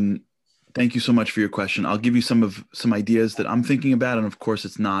 thank you so much for your question. I'll give you some ideas that I'm thinking about, and of course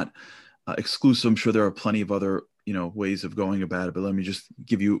it's not exclusive. I'm sure there are plenty of other ways of going about it, but let me just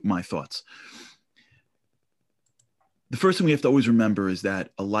give you my thoughts. The first thing we have to always remember is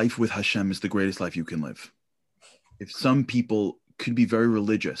that a life with Hashem is the greatest life you can live. If some people could be very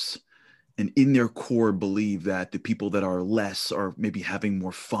religious and in their core believe that the people that are less are maybe having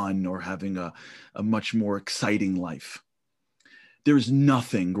more fun or having a much more exciting life, there is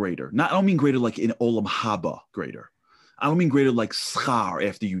nothing greater. I don't mean greater like in Olam Haba greater. I don't mean greater like schar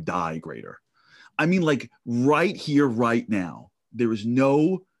after you die greater. I mean like right here, right now, there is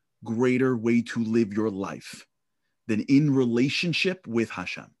no greater way to live your life than in relationship with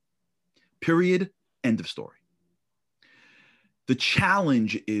Hashem. Period. End of story. The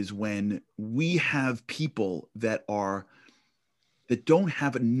challenge is when we have people that are that don't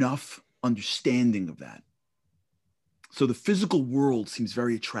have enough understanding of that. So the physical world seems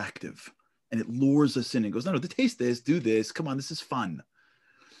very attractive and it lures us in and goes, no, taste this, do this. Come on, this is fun.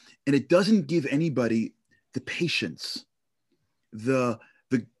 And it doesn't give anybody the patience, the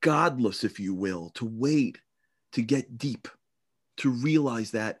godless, if you will, to wait, to get deep, to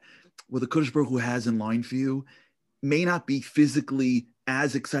realize that what the Kodesh Baruch Hu has in line for you may not be physically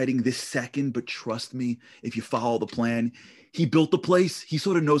as exciting this second, but trust me, if you follow the plan, he built the place, he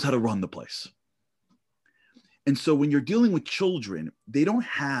sort of knows how to run the place. And so when you're dealing with children, they don't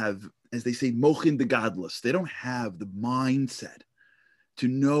have, as they say, mochin the godless. They don't have the mindset to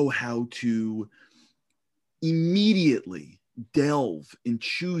know how to immediately delve in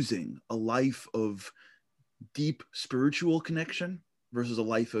choosing a life of deep spiritual connection versus a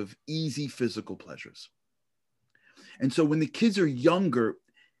life of easy physical pleasures. And so when the kids are younger,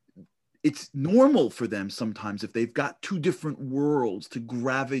 it's normal for them sometimes, if they've got two different worlds, to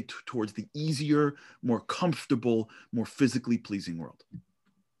gravitate towards the easier, more comfortable, more physically pleasing world.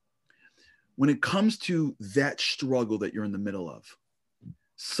 When it comes to that struggle that you're in the middle of,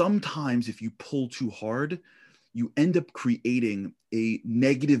 sometimes if you pull too hard, you end up creating a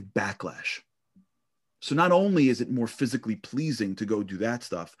negative backlash. So not only is it more physically pleasing to go do that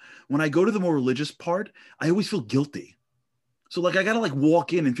stuff, when I go to the more religious part, I always feel guilty. So like, I got to like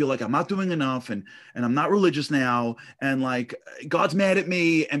walk in and feel like I'm not doing enough and I'm not religious now. And like, God's mad at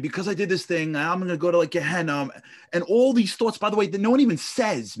me. And because I did this thing, I'm going to go to like Gehenna. And all these thoughts, by the way, that no one even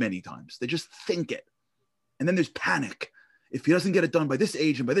says many times. They just think it. And then there's panic. If he doesn't get it done by this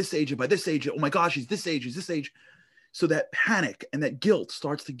age and by this age and by this age, oh my gosh, he's this age. So that panic and that guilt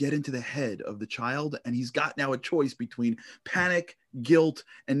starts to get into the head of the child. And he's got now a choice between panic, guilt,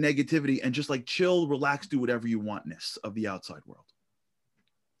 and negativity, and just like chill, relax, do whatever you wantness of the outside world.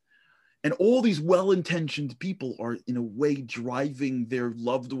 And all these well-intentioned people are in a way driving their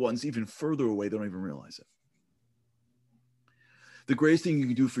loved ones even further away. They don't even realize it. The greatest thing you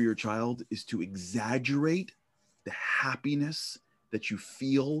can do for your child is to exaggerate the happiness that you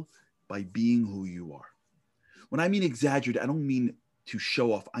feel by being who you are. When I mean exaggerate, I don't mean to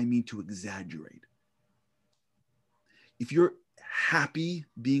show off. I mean to exaggerate. If you're happy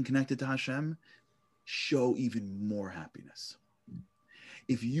being connected to Hashem, show even more happiness.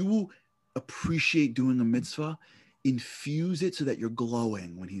 If you appreciate doing a mitzvah, infuse it so that you're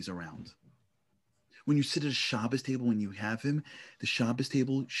glowing when he's around. When you sit at a Shabbos table, when you have him, the Shabbos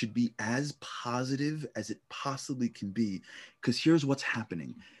table should be as positive as it possibly can be. Because here's what's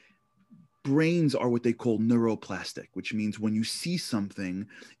happening. Brains are what they call neuroplastic, which means when you see something,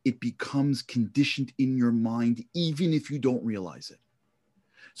 it becomes conditioned in your mind, even if you don't realize it.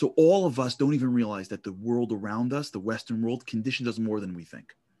 So all of us don't even realize that the world around us, the Western world, conditions us more than we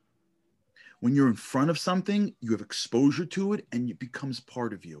think. When you're in front of something, you have exposure to it and it becomes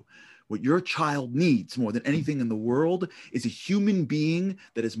part of you. What your child needs more than anything in the world is a human being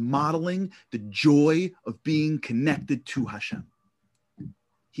that is modeling the joy of being connected to Hashem.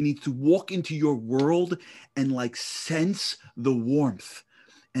 He needs to walk into your world and like sense the warmth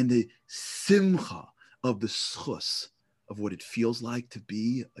and the simcha of the schus of what it feels like to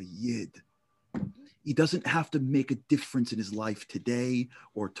be a yid. He doesn't have to make a difference in his life today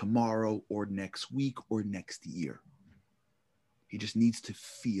or tomorrow or next week or next year. He just needs to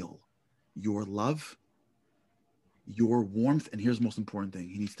feel your love, your warmth, and here's the most important thing.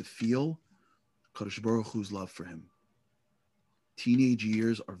 He needs to feel Kadosh Baruch Hu's love for him. Teenage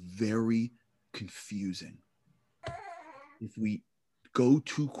years are very confusing. If we go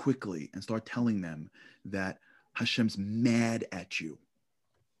too quickly and start telling them that Hashem's mad at you,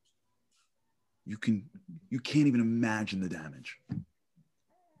 you can't even imagine the damage.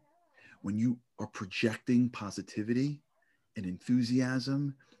 When you are projecting positivity and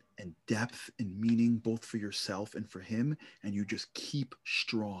enthusiasm and depth and meaning both for yourself and for him, and you just keep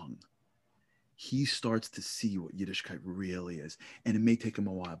strong, he starts to see what Yiddishkeit really is. And it may take him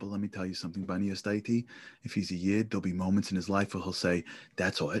a while, but let me tell you something, Bani Yastaiti, if he's a Yid, there'll be moments in his life where he'll say,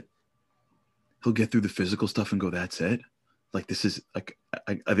 that's all it. He'll get through the physical stuff and go, that's it. Like, this is like,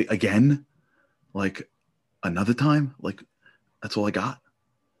 again, like another time, like that's all I got.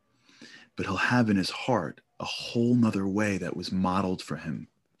 But he'll have in his heart a whole nother way that was modeled for him.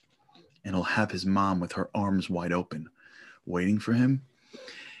 And he'll have his mom with her arms wide open, waiting for him.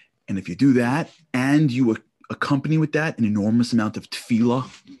 And if you do that, and you accompany with that an enormous amount of tefillah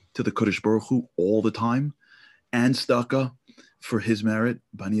to the Kodesh Baruch Hu all the time, and tzedakah for his merit,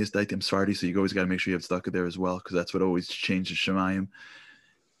 Bani Yastaiti, I'm sorry, so you always got to make sure you have tzedakah there as well, because that's what always changes Shemayim.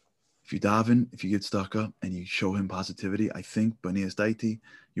 If you daven, if you get tzedakah, and you show him positivity, I think, Bani Yastaiti,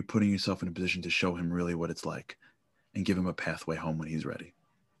 you're putting yourself in a position to show him really what it's like. and give him a pathway home when he's ready.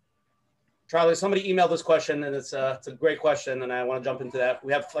 Charlie, somebody emailed this question, and it's a great question, and I want to jump into that.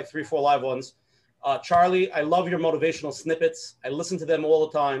 We have like 3-4 live ones. Charlie, I love your motivational snippets. I listen to them all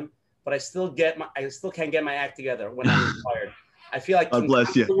the time, but I still can't get my act together when I'm inspired. I feel like God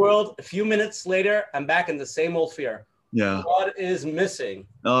bless you. The world. A few minutes later, I'm back in the same old fear. Yeah. What is missing?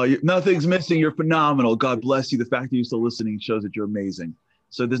 Oh, nothing's missing. You're phenomenal. God bless you. The fact that you're still listening shows that you're amazing.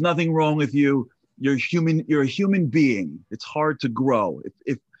 So there's nothing wrong with you. You're human. You're a human being. It's hard to grow.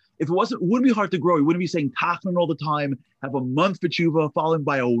 If it wouldn't be hard to grow. You wouldn't be saying Tachnon all the time. Have a month for tshuva, followed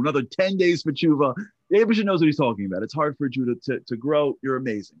by another 10 days for tshuva. Abraham knows what he's talking about. It's hard for you to grow. You're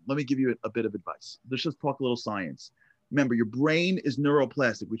amazing. Let me give you a bit of advice. Let's just talk a little science. Remember, your brain is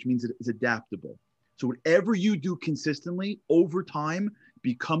neuroplastic, which means it is adaptable. So whatever you do consistently over time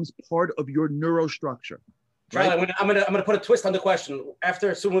becomes part of your neurostructure. Right? Charlie, I'm gonna put a twist on the question.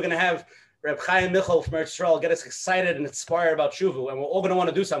 Soon we're gonna have Reb Chaim Michal from Eretz Yisrael get us excited and inspired about Shuvu, and we're all gonna want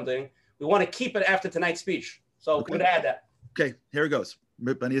to do something. We want to keep it after tonight's speech, so we're gonna add that. Okay, here it goes.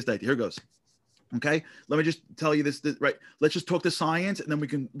 Here it goes. Okay, let me just tell you this right. Let's just talk the science, and then we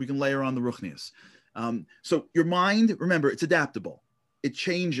can layer on the ruchnius. So your mind, remember, it's adaptable. It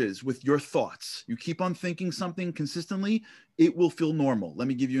changes with your thoughts. You keep on thinking something consistently, it will feel normal. Let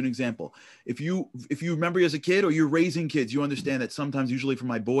me give you an example. If you remember as a kid or you're raising kids, you understand that sometimes, usually for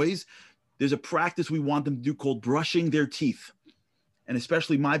my boys, there's a practice we want them to do called brushing their teeth. And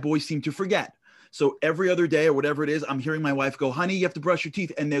especially my boys seem to forget. So every other day or whatever it is, I'm hearing my wife go, honey, you have to brush your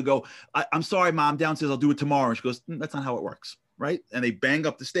teeth. And they'll go, I'm sorry, Mom, downstairs, I'll do it tomorrow. And she goes, that's not how it works. Right? And they bang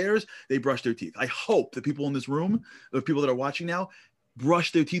up the stairs, they brush their teeth. I hope the people in this room, the people that are watching now,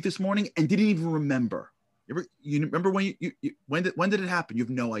 brushed their teeth this morning and didn't even remember. You remember when when did it happen? You have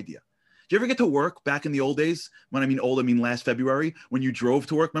no idea. Did you ever get to work back in the old days? When I mean old, I mean last February, when you drove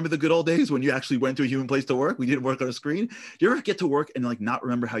to work. Remember the good old days when you actually went to a human place to work? We didn't work on a screen. Do you ever get to work and like not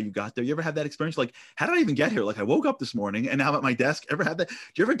remember how you got there? You ever have that experience? Like, how did I even get here? Like I woke up this morning and now I'm at my desk. Ever have that? Do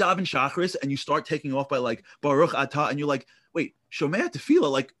you ever daven Shachris and you start taking off by like Baruch Atah and you're like, wait, Shomei Tefillah,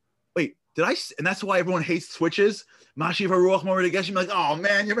 like, wait, did I? And that's why everyone hates switches. Mashiach Haruach Moed Geshem. Like, oh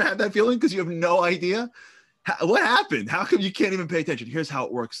man, you ever had that feeling because you have no idea what happened? How come you can't even pay attention? Here's how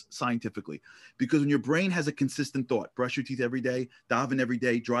it works scientifically. Because when your brain has a consistent thought, brush your teeth every day, daven every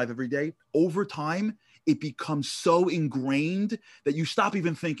day, drive every day, over time, it becomes so ingrained that you stop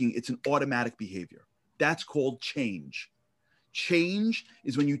even thinking. It's an automatic behavior. That's called change. Change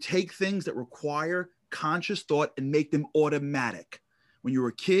is when you take things that require conscious thought and make them automatic. When you were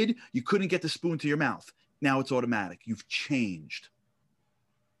a kid, you couldn't get the spoon to your mouth. Now it's automatic. You've changed.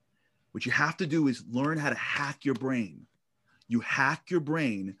 What you have to do is learn how to hack your brain. You hack your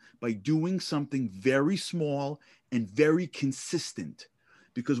brain by doing something very small and very consistent,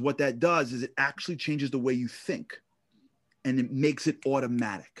 because what that does is it actually changes the way you think and it makes it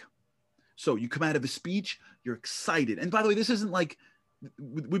automatic. So you come out of a speech, you're excited. And by the way, this isn't like,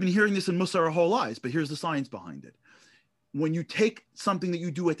 we've been hearing this in Musar our whole lives, but here's the science behind it. When you take something that you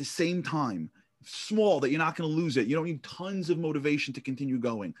do at the same time, small, that you're not going to lose it, you don't need tons of motivation to continue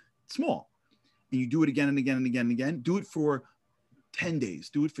going, small, and you do it again and again and again and again, do it for 10 days,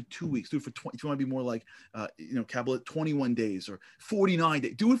 do it for 2 weeks, do it for 20, if you want to be more like, Kabbalah, 21 days or 49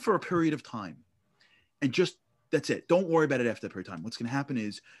 days, do it for a period of time. And just, that's it. Don't worry about it after that period of time. What's going to happen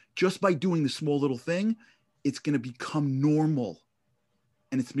is just by doing the small little thing, it's going to become normal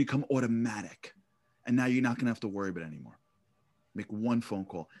and it's become automatic. And now you're not going to have to worry about it anymore. Make one phone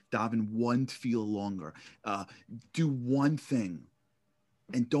call, daven one tefillah longer, do one thing.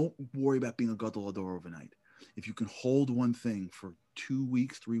 And don't worry about being a gadol hador overnight. If you can hold one thing for 2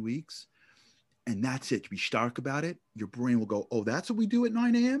 weeks, 3 weeks, and that's it, be stark about it, your brain will go, oh, that's what we do at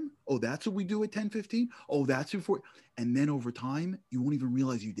 9 a.m.? Oh, that's what we do at 10:15? Oh, that's before. And then over time, you won't even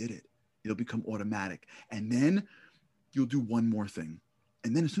realize you did it. It'll become automatic. And then you'll do one more thing.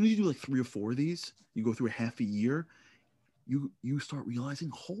 And then as soon as you do like 3 or 4 of these, you go through a half a year, you start realizing,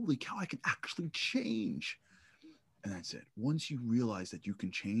 holy cow, I can actually change. And that's it. Once you realize that you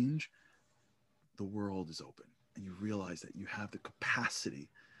can change, the world is open. And you realize that you have the capacity.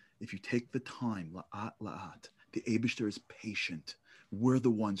 If you take the time, la'at, the Eibishter is patient. We're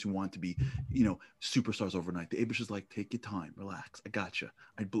the ones who want to be, superstars overnight. The Eibishter is like, take your time, relax. I got you.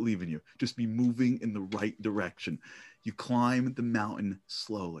 I believe in you. Just be moving in the right direction. You climb the mountain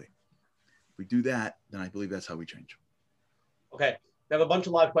slowly. If we do that, then I believe that's how we change. Okay. We have a bunch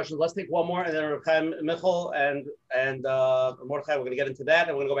of live questions. Let's take one more, and then Reb Chaim Michal and Mordechai, we're going to get into that,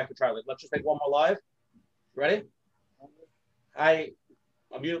 and we're going to go back to Charlie. Let's just take one more live. Ready? Hi.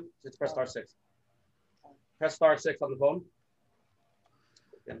 Unmute. Just press star 6. Press star 6 on the phone.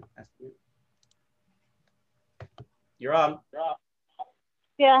 Again, You're on.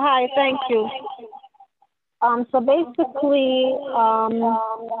 Yeah, hi, thank you. So basically,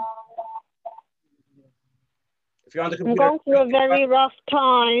 If you're on the I'm computer, going through a very rough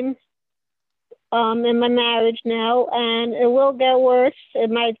time in my marriage now, and it will get worse.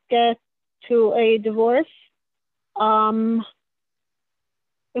 It might get to a divorce.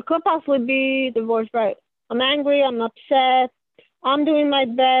 It could possibly be divorce, right? I'm angry, I'm upset, I'm doing my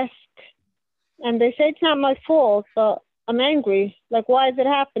best, and they say it's not my fault, but I'm angry. Like, why is it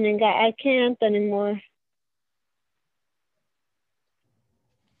happening? I can't anymore.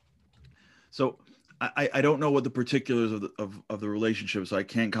 So I don't know what the particulars of the relationship, so I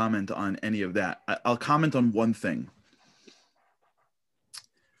can't comment on any of that. I'll comment on one thing.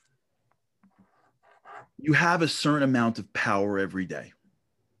 You have a certain amount of power every day.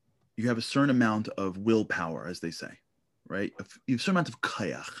 You have a certain amount of willpower, as they say, right? You have a certain amount of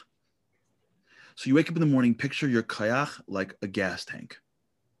kayach. So you wake up in the morning, picture your kayach like a gas tank.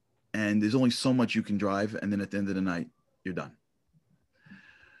 And there's only so much you can drive, and then at the end of the night, you're done.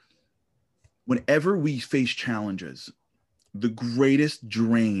 Whenever we face challenges, the greatest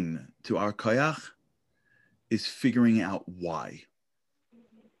drain to our kayach is figuring out why.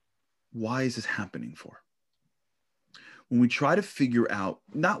 Why is this happening for? When we try to figure out,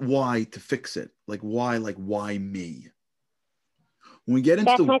 not why to fix it, like why me? When we get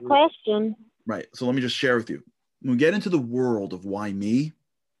into That's my question. Right. So let me just share with you. When we get into the world of why me,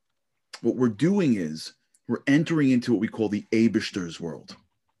 what we're doing is we're entering into what we call the Eibishter's world.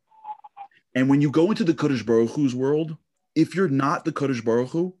 And when you go into the Kodesh Baruch Hu's world, if you're not the Kodesh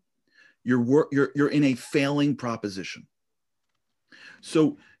Baruch Hu, you're in a failing proposition.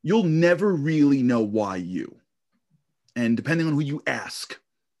 So you'll never really know why you. And depending on who you ask,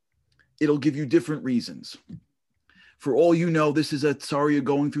 it'll give you different reasons. For all you know, this is a tzara you're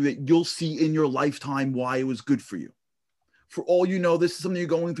going through that you'll see in your lifetime why it was good for you. For all you know, this is something you're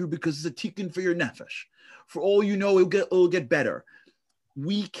going through because it's a tikkun for your nefesh. For all you know, it'll get better.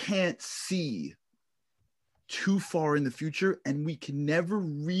 We can't see too far in the future, and we can never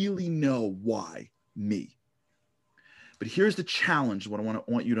really know why me. But here's the challenge, what I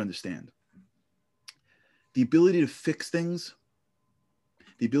want you to understand. The ability to fix things,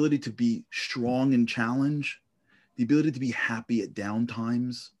 the ability to be strong in challenge, the ability to be happy at down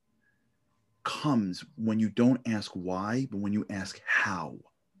times comes when you don't ask why, but when you ask how.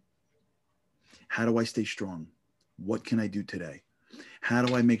 How do I stay strong? What can I do today? How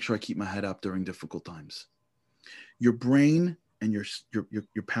do I make sure I keep my head up during difficult times? Your brain and your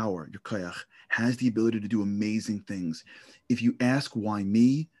power, your koyach, has the ability to do amazing things. If you ask why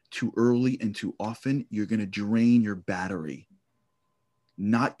me too early and too often, you're going to drain your battery,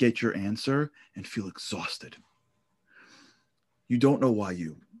 not get your answer, and feel exhausted. You don't know why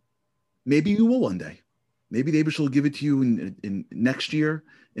you. Maybe you will one day. Maybe the Eibishter will give it to you in next year,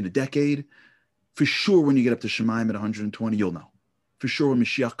 in a decade. For sure, when you get up to Shemaim at 120, you'll know. For sure, when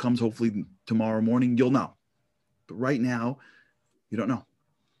Mashiach comes, hopefully tomorrow morning, you'll know. But right now, you don't know.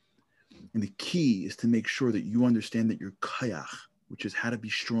 And the key is to make sure that you understand that your kayach, which is how to be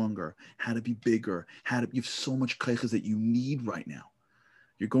stronger, how to be bigger, you have so much kayachas that you need right now.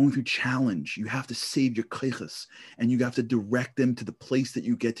 You're going through challenge. You have to save your kayachas, and you have to direct them to the place that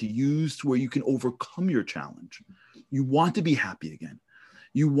you get to use to where you can overcome your challenge. You want to be happy again.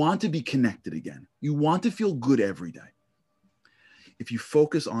 You want to be connected again. You want to feel good every day. If you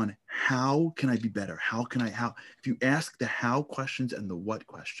focus on how can I be better? If you ask the how questions and the what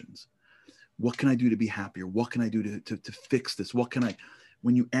questions, what can I do to be happier? What can I do to fix this?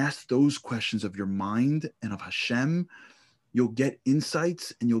 When you ask those questions of your mind and of Hashem, you'll get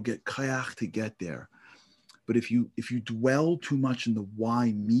insights and you'll get kayach to get there. But if you dwell too much in the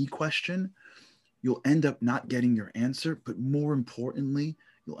why me question, you'll end up not getting your answer, but more importantly,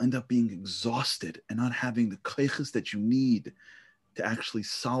 you'll end up being exhausted and not having the kayachas that you need to actually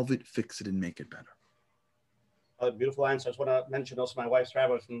solve it, fix it, and make it better. A beautiful answer. I just want to mention also my wife's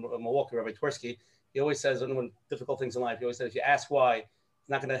rabbi from Milwaukee, Rabbi Twersky. He always says, when difficult things in life, he always says, if you ask why, it's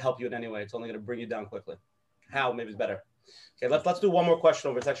not going to help you in any way. It's only going to bring you down quickly. How, maybe is better. Okay, let's do one more question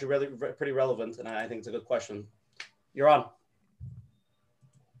over. It's actually really pretty relevant, and I think it's a good question. You're on.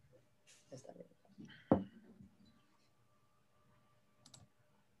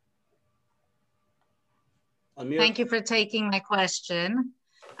 Thank you for taking my question.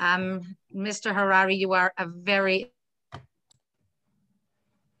 Mr. Harari, you are a very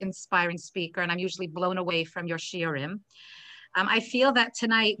inspiring speaker, and I'm usually blown away from your shiurim. I feel that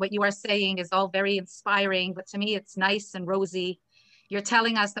tonight what you are saying is all very inspiring, but to me it's nice and rosy. You're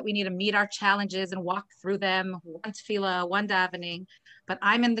telling us that we need to meet our challenges and walk through them, one tefillah, one davening, but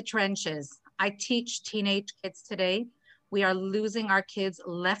I'm in the trenches. I teach teenage kids today. We are losing our kids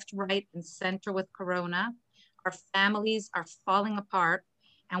left, right, and center with Corona. Our families are falling apart,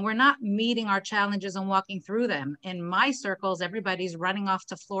 and we're not meeting our challenges and walking through them. In my circles, everybody's running off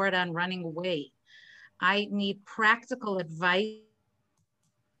to Florida and running away. I need practical advice,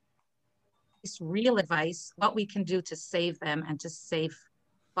 real advice, what we can do to save them and to save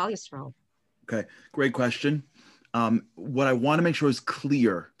Klal Yisrael. Okay, great question. What I want to make sure is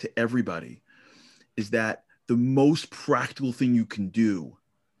clear to everybody is that the most practical thing you can do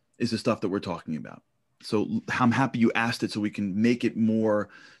is the stuff that we're talking about. So I'm happy you asked it so we can make it more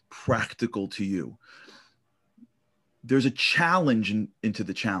practical to you. There's a challenge into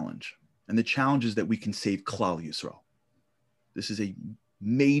the challenge, and the challenge is that we can save Klal Yisrael. This is a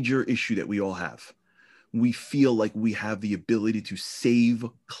major issue that we all have. We feel like we have the ability to save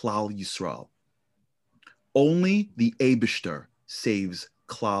Klal Yisrael. Only the Eibishter saves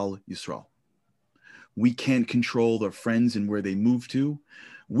Klal Yisrael. We can't control their friends and where they move to.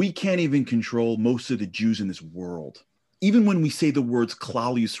 We can't even control most of the Jews in this world. Even when we say the words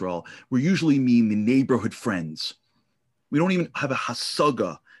Klal Yisrael, we usually mean the neighborhood friends. We don't even have a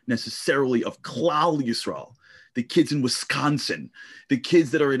hasaga necessarily of Klal Yisrael, the kids in Wisconsin, the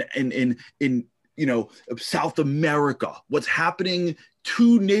kids that are in South America, what's happening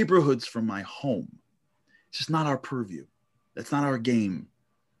 2 neighborhoods from my home. It's just not our purview. That's not our game.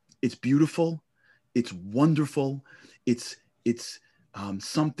 It's beautiful. It's wonderful. It's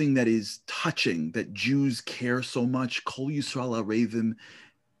something that is touching, that Jews care so much. Kol Yisrael Arevim.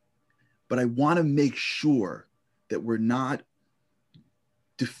 But I want to make sure that we're not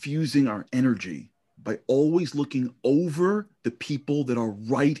diffusing our energy by always looking over the people that are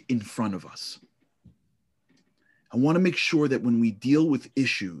right in front of us. I want to make sure that when we deal with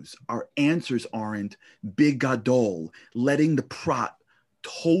issues, our answers aren't big gadol, letting the prat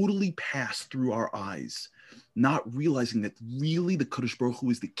totally pass through our eyes, not realizing that really the Kadosh Baruch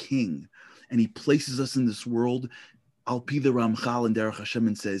Hu is the king, and he places us in this world. Al pi the Ramchal and Derech Hashem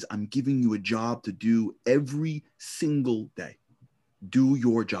and says, I'm giving you a job to do every single day. Do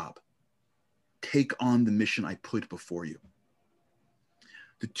your job. Take on the mission I put before you.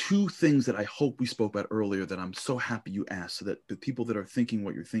 The 2 things that I hope we spoke about earlier that I'm so happy you asked, so that the people that are thinking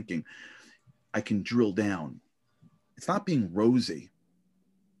what you're thinking, I can drill down. It's not being rosy.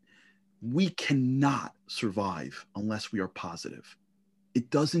 We cannot survive unless we are positive. It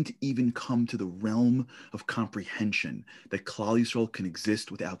doesn't even come to the realm of comprehension that Klal Yisrael can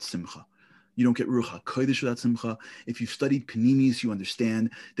exist without simcha. You don't get Ruach HaKodesh without simcha. If you've studied Panimis, you understand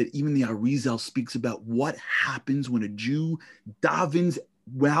that even the Arizal speaks about what happens when a Jew davens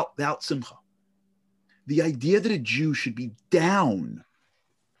without simcha. The idea that a Jew should be down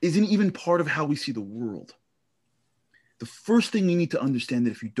isn't even part of how we see the world. The first thing you need to understand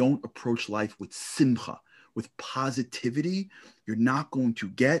that if you don't approach life with simcha, with positivity, you're not going to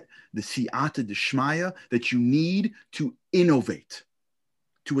get the siyata d'shmaya that you need to innovate,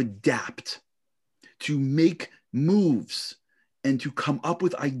 to adapt, to make moves, and to come up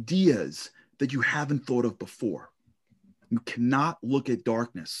with ideas that you haven't thought of before. You cannot look at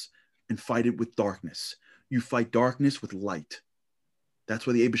darkness and fight it with darkness. You fight darkness with light. That's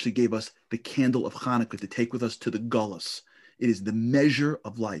why the Eibishter gave us the candle of Hanukkah to take with us to the Gullus. It is the measure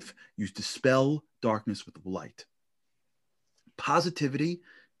of life. You dispel darkness with light. Positivity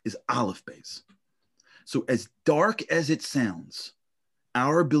is Aleph Beis. So as dark as it sounds,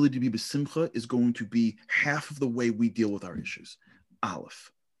 our ability to be besimcha is going to be half of the way we deal with our issues.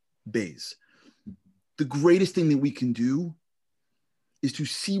 Aleph Beis. The greatest thing that we can do is to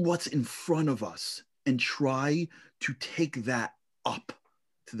see what's in front of us and try to take that up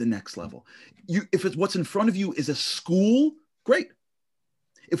to the next level. If it's what's in front of you is a school, great.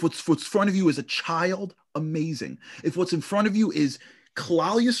 If what's in front of you is a child, amazing. If what's in front of you is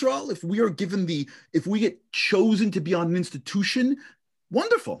Klal Yisrael, if we get chosen to be on an institution,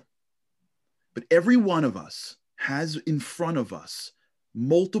 wonderful. But every one of us has in front of us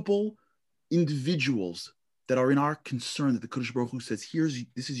multiple individuals that are in our concern, that the Kadosh Baruch Hu says,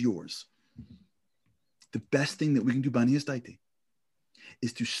 this is yours. The best thing that we can do, Bani Daiti,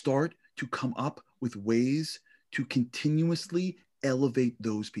 is to start to come up with ways to continuously elevate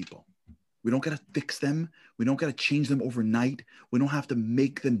those people. We don't got to fix them. We don't got to change them overnight. We don't have to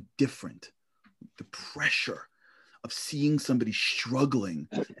make them different. The pressure of seeing somebody struggling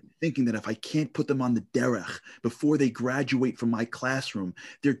and thinking that if I can't put them on the derech before they graduate from my classroom,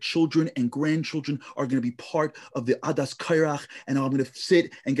 their children and grandchildren are going to be part of the Adas Kairach, and I'm going to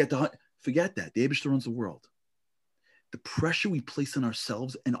sit and get the... Forget that. The Eibishter runs the world. The pressure we place on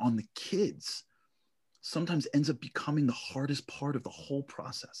ourselves and on the kids sometimes ends up becoming the hardest part of the whole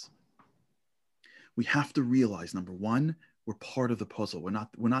process. we have to realize, number one, we're part of the puzzle. We're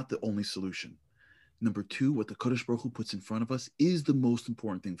not the only solution. Number two, what the Kodesh Baruch Hu puts in front of us is the most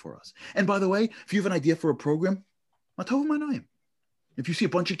important thing for us. And by the way, if you have an idea for a program, matov manayim. If you see a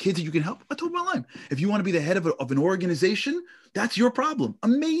bunch of kids that you can help, matov manayim. If you want to be the head of an organization, that's your problem.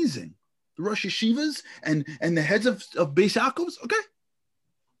 Amazing. The Rosh Yeshivas and the heads of Beis Yaakovs, okay.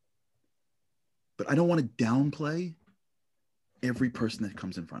 But I don't want to downplay every person that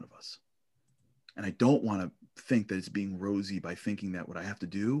comes in front of us. And I don't want to think that it's being rosy by thinking that what I have to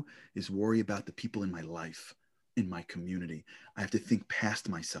do is worry about the people in my life, in my community. I have to think past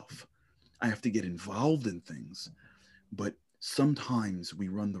myself. I have to get involved in things. But sometimes we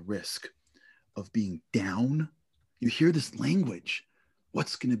run the risk of being down. You hear this language.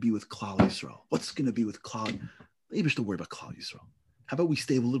 What's going to be with Klal Yisrael? What's going to be with Klal? Maybe we should worry about Klal Yisrael. How about we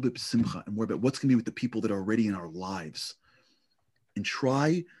stay a little bit simcha and worry about what's going to be with the people that are already in our lives and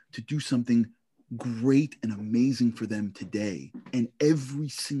try to do something great and amazing for them today and every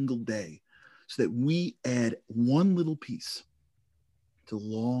single day so that we add one little piece to the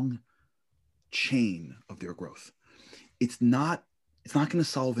long chain of their growth. It's not going to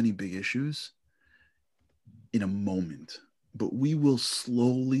solve any big issues in a moment, but we will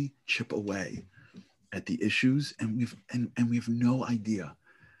slowly chip away at the issues, and we have no idea.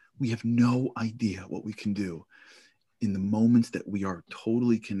 We have no idea what we can do in the moments that we are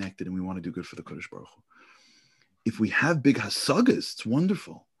totally connected and we want to do good for the Kodesh Baruch Hu. If we have big hasagas, it's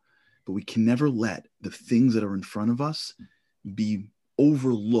wonderful, but we can never let the things that are in front of us be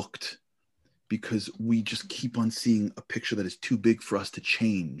overlooked because we just keep on seeing a picture that is too big for us to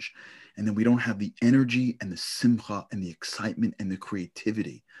change. And then we don't have the energy and the simcha and the excitement and the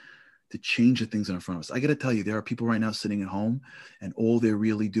creativity to change the things that are in front of us. I got to tell you, there are people right now sitting at home and all they're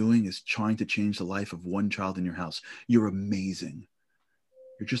really doing is trying to change the life of one child in your house. You're amazing.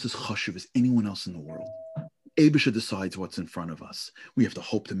 You're just as chashuv as anyone else in the world. Eibusha decides what's in front of us. We have to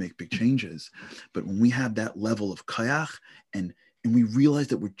hope to make big changes. But when we have that level of kayach and we realize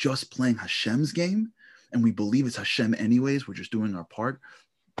that we're just playing Hashem's game and we believe it's Hashem anyways, we're just doing our part.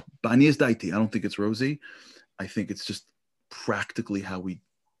 Bani is daiti. I don't think it's rosy. I think it's just practically how we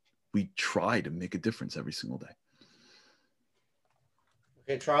try to make a difference every single day.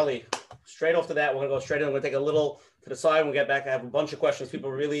 Okay, Charlie, straight off to that, we're going to go straight in. We're going to take a little to the side. When we get back, I have a bunch of questions people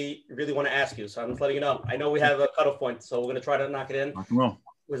really, really want to ask you. So I'm just letting you know. I know we have a cutoff point, so we're going to try to knock it in. Well,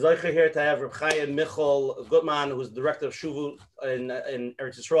 We're zeicher here to have Reb Chaim Michal Gutman, who's the director of Shuvu in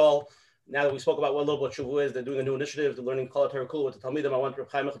Eretz Yisrael. Now that we spoke about what a little bit Shuvu is, they're doing a new initiative. They're learning Kol HaTorah Kula with the Talmidim. I want Reb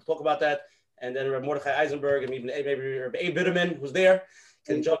Chaim Michal to talk about that. And then Reb Mordechai Eisenberg and even maybe Reb Abe Bitterman, who's there,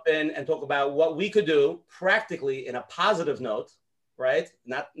 can jump in and talk about what we could do practically in a positive note, right?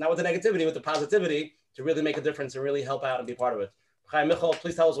 Not with the negativity, with the positivity to really make a difference and really help out and be part of it. Chaim Michal,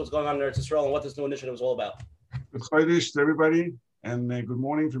 please tell us what's going on in Eretz Yisrael and what this new initiative is all about. Good Chodesh to everybody, and good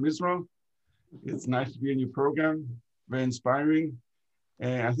morning from Israel. It's nice to be in your program, very inspiring.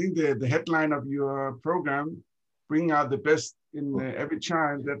 I think the headline of your program, bring out the best in every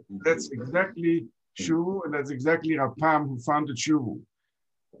child, that's exactly Shuvu, and that's exactly Rapam who founded Shuvu.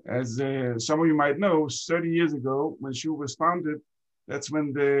 As some of you might know, 30 years ago, when Shuvu was founded, that's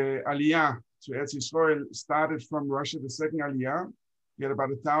when the Aliyah to Eretz Yisrael started from Russia, the second Aliyah. You had about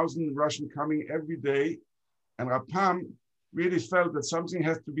 1,000 Russian coming every day. And Rapam really felt that something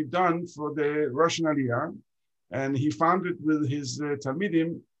has to be done for the Russian Aliyah. And he founded with his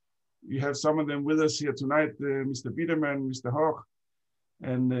Talmidim. You have some of them with us here tonight, Mr. Biederman, Mr. Hoch,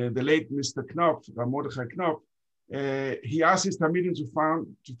 and the late Mr. Knopf, Mordechai Knopf. He asked his Talmidim to found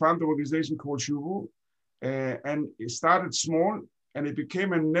the organization called Shuvu, and it started small, and it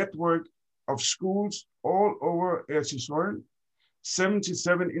became a network of schools all over Eretz Yisrael,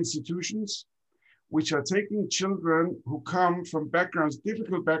 77 institutions, which are taking children who come from backgrounds,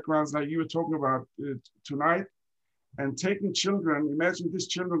 difficult backgrounds like you were talking about tonight, and taking children, imagine these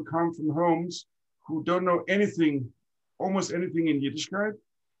children come from homes who don't know anything, almost anything in Yiddishkeit,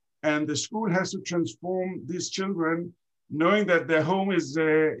 and the school has to transform these children, knowing that their home is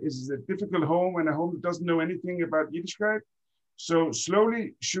a difficult home and a home that doesn't know anything about Yiddishkeit. So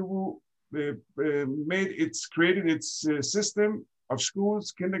slowly, Shuvu created its system of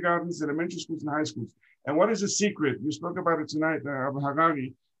schools, kindergartens, elementary schools, and high schools. And what is the secret? You spoke about it tonight, Abu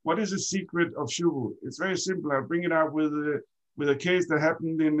Harari. What is the secret of Shuvu? It's very simple. I'll bring it out with a case that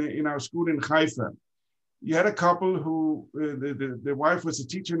happened in our school in Haifa. You had a couple who, the wife was a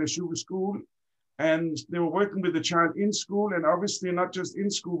teacher in a Shuvu school, and they were working with the child in school, and obviously not just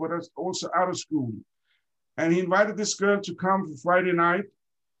in school, but also out of school. And he invited this girl to come for Friday night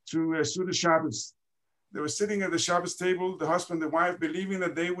to Suda Shabbos. They were sitting at the Shabbos table, the husband and the wife, believing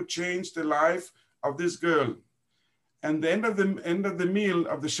that they would change the life of this girl. And the end of the meal,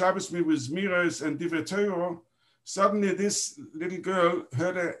 of the Shabbos meal with Miros and Divrei Torah, suddenly this little girl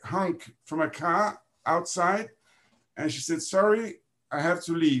heard a honk from a car outside, and she said, sorry, I have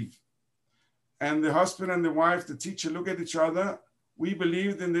to leave. And the husband and the wife, the teacher, look at each other. We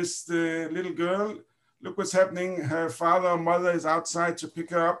believed in this little girl. Look what's happening. Her father or mother is outside to pick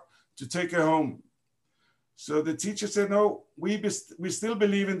her up, to take her home. So the teacher said, no, we still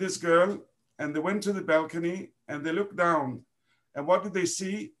believe in this girl. And they went to the balcony and they looked down. And what did they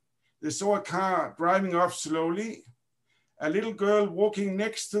see? They saw a car driving off slowly, a little girl walking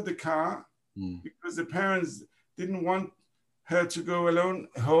next to the car because the parents didn't want her to go alone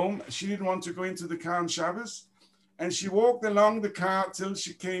home. She didn't want to go into the car on Shabbos. And she walked along the car till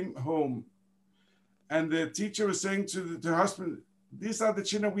she came home. And the teacher was saying to the husband, these are the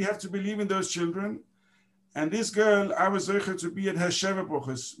children, we have to believe in those children. And this girl, I was zeicher to be at her Sheva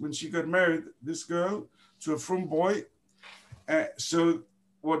Bruches when she got married, this girl, to a frum boy. So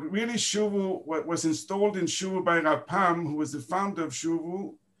what really Shuvu, what was installed in Shuvu by Rapam, who was the founder of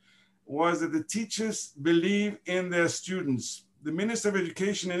Shuvu, was that the teachers believe in their students. The Minister of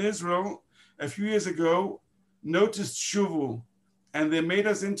Education in Israel, a few years ago, noticed Shuvu, and they made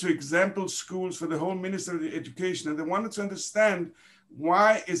us into example schools for the whole Minister of Education. And they wanted to understand,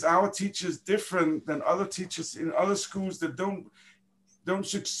 why is our teachers different than other teachers in other schools that don't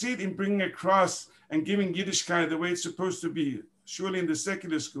succeed in bringing across and giving Yiddishkeit the way it's supposed to be, surely in the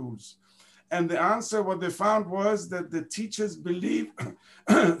secular schools? And the answer, what they found was that the teachers believe,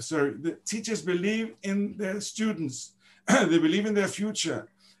 the teachers believe in their students. They believe in their future.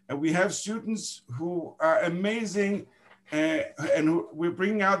 And we have students who are amazing and who we're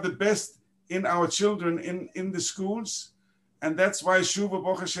bringing out the best in our children in the schools. And that's why Shuva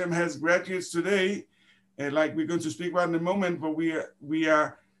Baruch Hashem has graduates today, like we're going to speak about in a moment, but we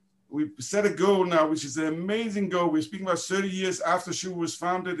set a goal now, which is an amazing goal. We're speaking about 30 years after Shuva was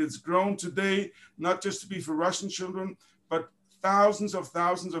founded. It's grown today, not just to be for Russian children, but thousands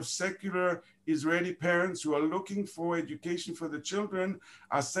of secular Israeli parents who are looking for education for the children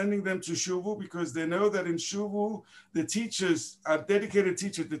are sending them to Shuvu because they know that in Shuvu, the teachers are dedicated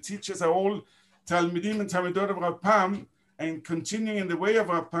teachers. The teachers are all Talmidim and Talmidot of Rapam, and continuing in the way of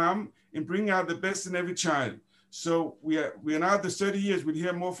Rapam in bringing out the best in every child. So we are now at the 30 years. We'll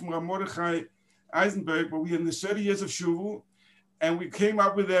hear more from Rav Mordechai Eisenberg, but we're in the 30 years of Shuvu, and we came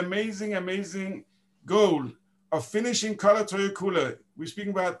up with an amazing goal of finishing Kol Torah Kula. We're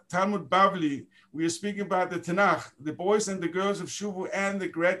speaking about Talmud Bavli. We are speaking about the Tanakh, the boys and the girls of Shuvu and the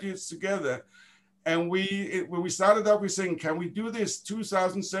graduates together. And when we started out, we're saying, can we do this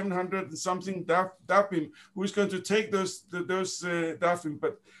 2,700 and something dafim? Who's going to take those dafim?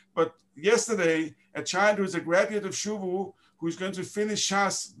 But yesterday, a child who's a graduate of Shuvu, who's going to finish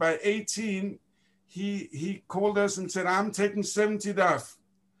Shas by 18, he called us and said, I'm taking 70 daf.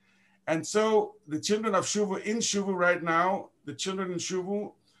 And so the children of Shuvu in Shuvu right now, the children in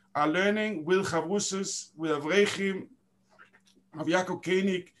Shuvu are learning with Chavrusus, with Avrechim, of Yaakov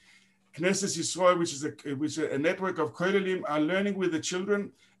Koenig, Knesset Yisrael, which is a network of Kolelim, are learning with the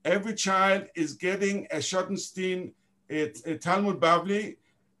children. Every child is getting a Schottenstein, a Talmud Bavli,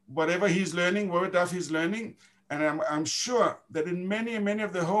 whatever he's learning, whatever daf he's learning. And I'm sure that in many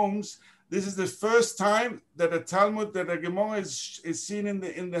of the homes, this is the first time that a Talmud, that a Gemara is seen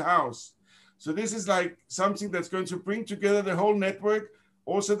in the house. So this is like something that's going to bring together the whole network,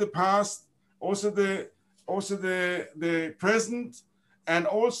 also the past, also the present, and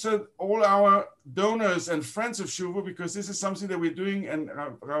also all our donors and friends of Shuvu, because this is something that we're doing, and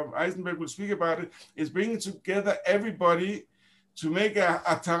Rav Eisenberg will speak about it, is bringing together everybody to make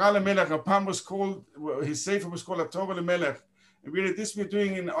a Torah LeMelech. Rapam was called, his sefer was called a Torah LeMelech. And really this we're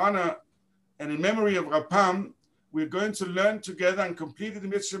doing in honor and in memory of Rapam. We're going to learn together and complete the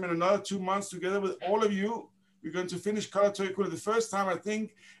mitzvah in another 2 months together with all of you. We're going to finish Kol Torah Kula. The first time, I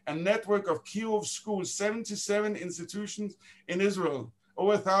think, a network of Kiyuv schools, 77 institutions in Israel,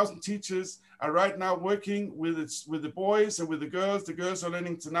 over 1,000 teachers are right now working with the boys and with the girls. The girls are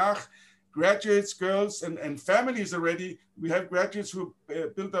learning Tanakh, graduates, girls, and families already. We have graduates who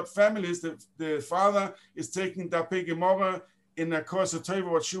built up families. The father is taking Dapei Gemara in a course of Torah,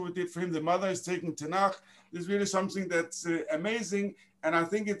 what Shuva did for him. The mother is taking Tanakh. This is really something that's amazing. And I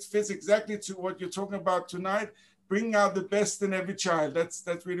think it fits exactly to what you're talking about tonight, bringing out the best in every child.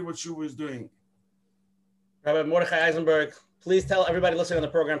 That's really what Shuva is doing. Rabbi Mordechai Eisenberg, please tell everybody listening on the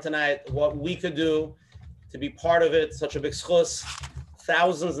program tonight what we could do to be part of it. Such a big schus.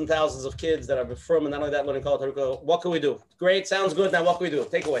 Thousands and thousands of kids that are from, and not only that, learning Kol Torah. What can we do? Great, sounds good. Now what can we do?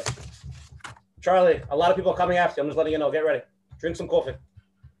 Take away. Charlie, a lot of people are coming after you. I'm just letting you know. Get ready. Drink some coffee.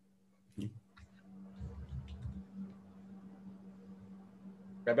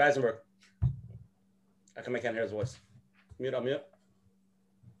 Rabbi Eisenberg. How come I can't hear his voice? Mute, unmute.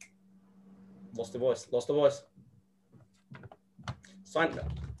 Lost the voice. Sign. 1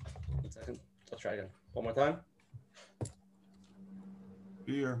 second. Let's try again. One more time.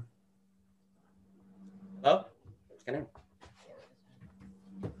 Here. Hello? Can I hear?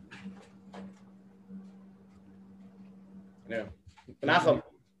 Yeah. Menachem.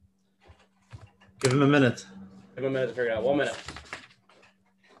 Give him a minute. Give him a minute to figure it out. 1 minute.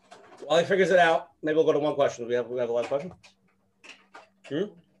 While he figures it out, maybe we'll go to one question. We have a live question.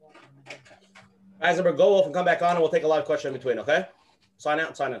 Eisenberg, go off and come back on, and we'll take a live question in between. Okay? Sign out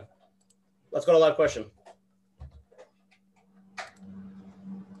and sign in. Let's go to live question.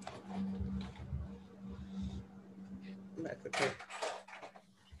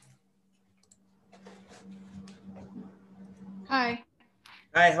 Hi.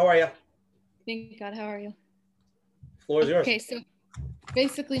 Hi, how are you? Thank God. How are you? Floor is yours. Okay, so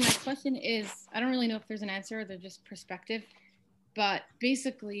basically my question is, I don't really know if there's an answer, they're just perspective, but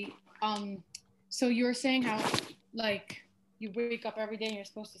basically, so you were saying how like you wake up every day and you're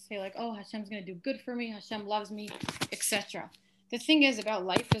supposed to say like, oh, Hashem's gonna do good for me, Hashem loves me, etc. The thing is about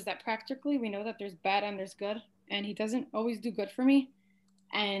life is that practically we know that there's bad and there's good, and he doesn't always do good for me.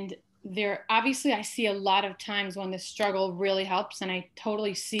 And there, obviously I see a lot of times when this struggle really helps, and I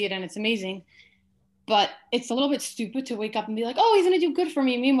totally see it and it's amazing, but it's a little bit stupid to wake up and be like, oh, he's gonna do good for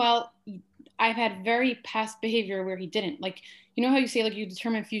me. Meanwhile, I've had very past behavior where he didn't. Like, you know how you say like you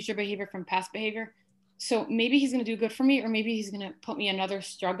determine future behavior from past behavior? So maybe he's gonna do good for me, or maybe he's gonna put me in another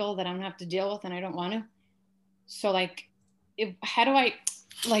struggle that I'm gonna have to deal with and I don't want to. So like, how do I,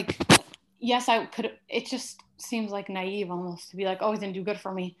 like, yes, I could, it just seems like naive almost to be like, oh, he's gonna do good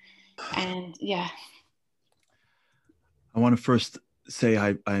for me. And yeah. I want to first say,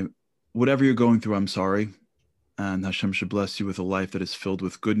 I whatever you're going through, I'm sorry. And Hashem should bless you with a life that is filled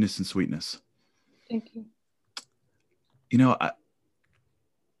with goodness and sweetness. Thank you. You know,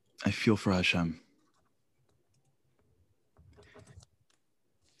 I feel for Hashem.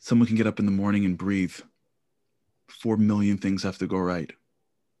 Someone can get up in the morning and breathe. 4 million things have to go right.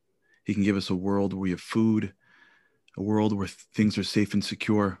 He can give us a world where we have food, a world where things are safe and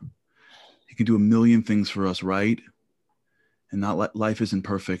secure. He can do 1 million things for us, right? And not life isn't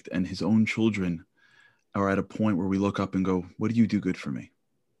perfect. And his own children are at a point where we look up and go, what do you do good for me?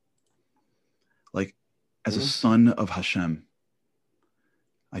 Like, as a son of Hashem,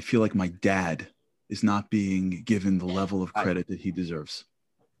 I feel like my dad is not being given the level of credit that he deserves.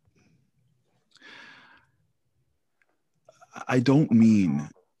 I don't mean,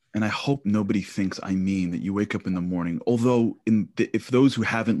 and I hope nobody thinks I mean, that you wake up in the morning, although if those who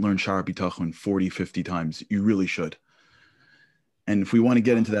haven't learned Sha'ar B'tachon 40, 50 times, you really should. And if we want to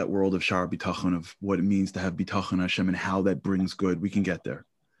get into that world of Sha'ar B'tachon, of what it means to have B'tachon Hashem and how that brings good, we can get there.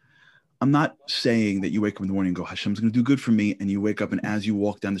 I'm not saying that you wake up in the morning and go, Hashem's going to do good for me, and you wake up and as you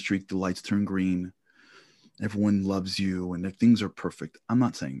walk down the street, the lights turn green, everyone loves you, and that things are perfect. I'm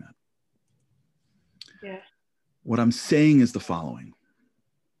not saying that. Yeah. What I'm saying is the following.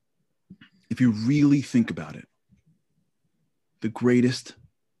 If you really think about it, the greatest,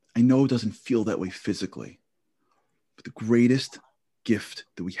 I know it doesn't feel that way physically, but the greatest gift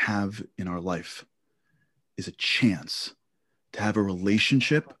that we have in our life is a chance to have a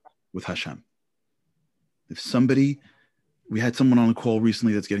relationship with Hashem. We had someone on a call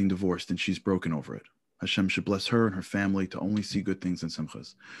recently that's getting divorced and she's broken over it. Hashem should bless her and her family to only see good things in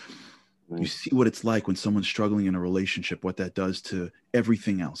simchas. You see what it's like when someone's struggling in a relationship, what that does to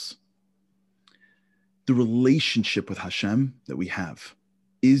everything else. The relationship with Hashem that we have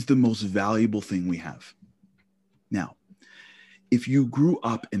is the most valuable thing we have. Now, if you grew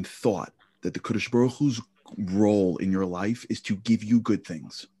up and thought that the Kadosh Baruch Hu's role in your life is to give you good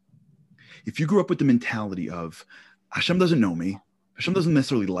things, if you grew up with the mentality of Hashem doesn't know me, Hashem doesn't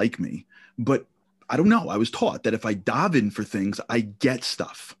necessarily like me, but I don't know, I was taught that if I daven for things, I get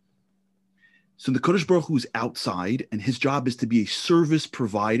stuff. So the Kadosh Baruch Hu is outside, and his job is to be a service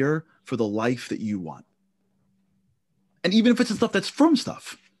provider for the life that you want. And even if it's the stuff that's from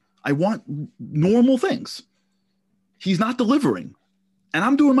stuff, I want normal things. He's not delivering, and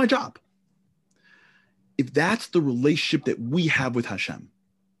I'm doing my job. If that's the relationship that we have with Hashem,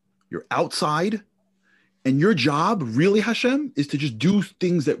 you're outside, and your job, really, Hashem, is to just do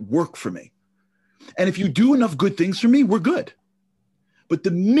things that work for me. And if you do enough good things for me, we're good. But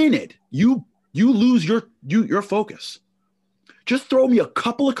the minute you lose your focus, just throw me a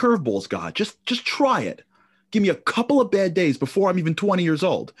couple of curveballs, God. Just try it. Give me a couple of bad days before I'm even 20 years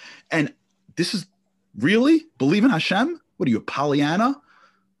old. And this is really believe in Hashem? What are you, a Pollyanna?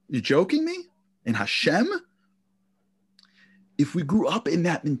 You're joking me? In Hashem? if we grew up in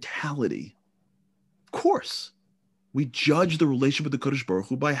that mentality, of course, we judge the relationship with the Kodesh Baruch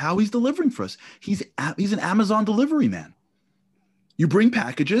Hu by how he's delivering for us. He's an Amazon delivery man. You bring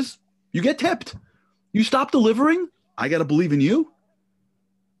packages, you get tipped. You stop delivering, I got to believe in you.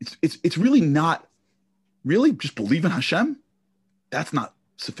 It's really not, really just believe in Hashem. That's not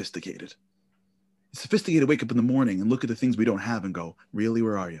sophisticated. It's sophisticated to wake up in the morning and look at the things we don't have and go, really,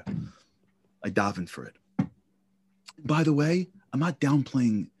 where are you? I daven for it. By the way, I'm not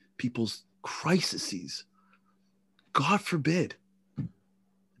downplaying people's crises. God forbid.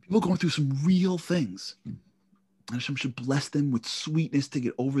 People going through some real things. And Hashem should bless them with sweetness to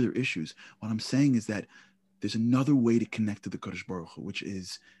get over their issues. What I'm saying is that there's another way to connect to the Kodesh Baruch Hu, which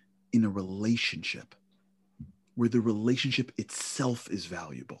is in a relationship where the relationship itself is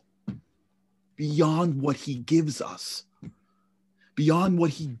valuable. Beyond what he gives us. Beyond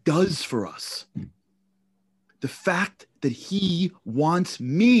what he does for us. The fact that he wants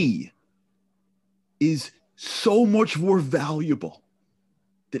me is so much more valuable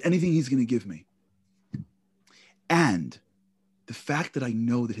than anything he's going to give me. And the fact that I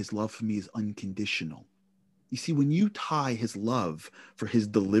know that his love for me is unconditional. You see, when you tie his love for his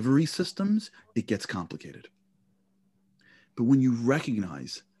delivery systems, it gets complicated. But when you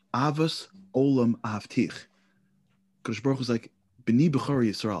recognize Avos Olam Ahavtich, Kodesh Baruch Hu is like, B'ni B'chor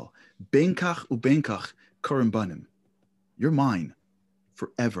Yisrael, Benkach u'benkach Karim Banim. You're mine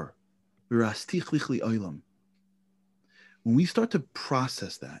forever. V'rastich lichli olam. When we start to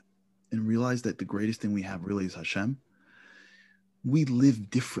process that and realize that the greatest thing we have really is Hashem, we live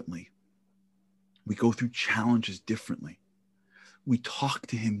differently. We go through challenges differently. We talk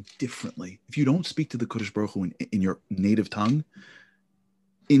to him differently. If you don't speak to the Kodesh Baruch Hu in your native tongue,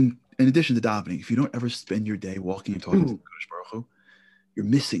 in addition to davening, if you don't ever spend your day walking and talking to the Kodesh Baruch Hu, you're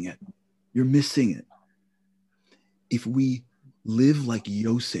missing it. You're missing it. If we live like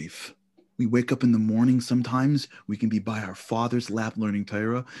Yosef, we wake up in the morning sometimes, we can be by our father's lap learning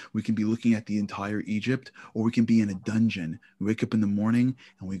Torah, we can be looking at the entire Egypt, or we can be in a dungeon. We wake up in the morning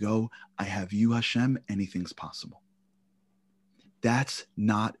and we go, I have you, Hashem, anything's possible. That's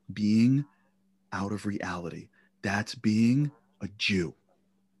not being out of reality. That's being a Jew.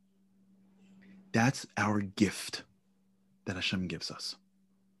 That's our gift that Hashem gives us.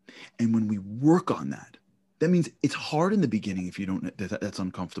 And when we work on that, that means it's hard in the beginning if you don't, that's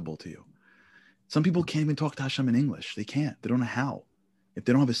uncomfortable to you. Some people can't even talk to Hashem in English. They can't. They don't know how. If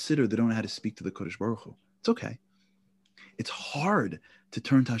they don't have a sitter, they don't know how to speak to the Kodesh Baruch Hu. It's okay. It's hard to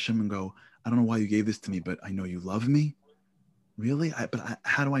turn to Hashem and go, I don't know why you gave this to me, but I know you love me. Really?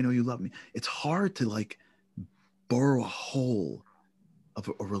 How do I know you love me? It's hard to burrow a hole of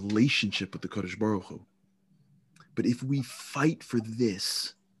a relationship with the Kodesh Baruch Hu. But if we fight for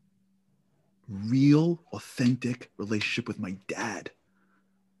this real, authentic relationship with my dad,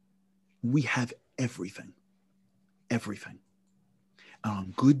 we have everything. Everything. And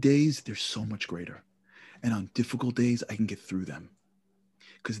on good days, they're so much greater. And on difficult days, I can get through them.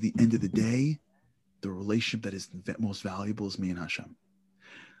 Because at the end of the day, the relationship that is most valuable is me and Hashem.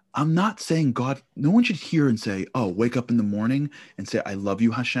 I'm not saying God, no one should hear and say, oh, wake up in the morning and say, I love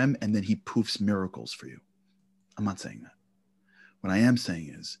you, Hashem, and then he poofs miracles for you. I'm not saying that. What I am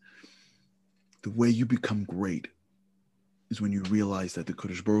saying is, the way you become great is when you realize that the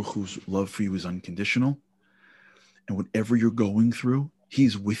Kodesh Baruch Hu's love for you is unconditional. And whatever you're going through,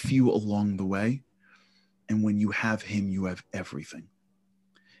 he's with you along the way. And when you have him, you have everything.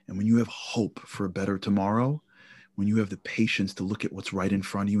 And when you have hope for a better tomorrow, when you have the patience to look at what's right in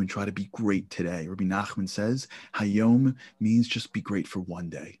front of you and try to be great today. Rabbi Nachman says, Hayom means just be great for one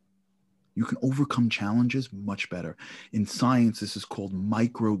day. You can overcome challenges much better. In science, this is called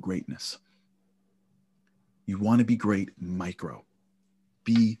micro greatness. You want to be great, micro.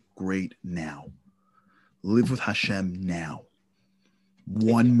 Be great now. Live with Hashem now.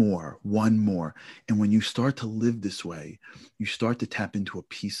 One more. And when you start to live this way, you start to tap into a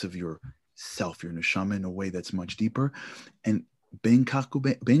piece of yourself, your neshama, in a way that's much deeper. And benkach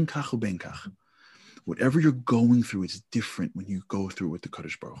ubenkach. Whatever you're going through is different when you go through with the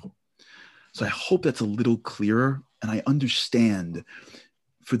Kodesh Baruch Hu. So I hope that's a little clearer. And I understand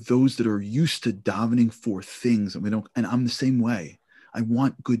for those that are used to davening for things, and I'm the same way. I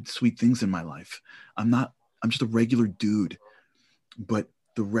want good, sweet things in my life. I'm just a regular dude. But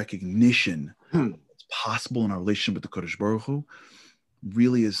the recognition that's possible in our relationship with the Kodesh Baruch Hu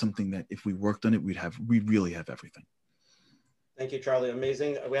really is something that if we worked on it, we really have everything. Thank you, Charlie.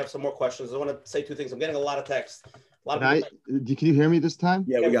 Amazing. We have some more questions. I want to say two things. I'm getting a lot of text. Can you hear me this time?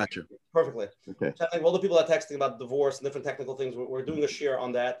 Yeah, we got you. Perfectly. Okay. So I think all the people that are texting about divorce and different technical things, we're doing a share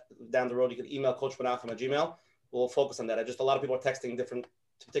on that down the road. You can email Coach Menachem at Gmail. we'll focus on that. A lot of people are texting different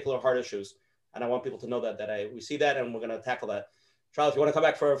particular heart issues, and I want people to know that we see that, and we're going to tackle that. Charlie, if you want to come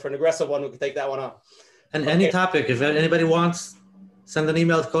back for an aggressive one, we can take that one on. And any topic, if anybody wants, send an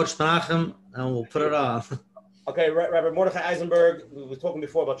email to Coach Menachem, and we'll put it on. Okay, Rabbi Mordechai Eisenberg, we were talking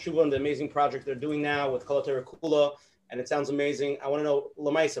before about Shuvah and the amazing project they're doing now with Kol HaTorah Kula, and it sounds amazing. I want to know,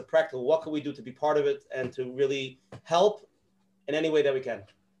 Lamaisa, practical, what can we do to be part of it and to really help in any way that we can?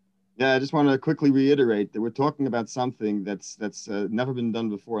 Yeah, I just want to quickly reiterate that we're talking about something that's never been done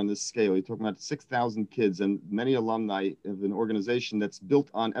before on this scale. You're talking about 6,000 kids and many alumni of an organization that's built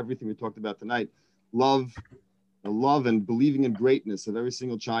on everything we talked about tonight. Love and believing in greatness of every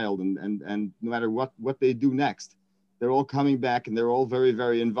single child, and no matter what they do next, they're all coming back and they're all very,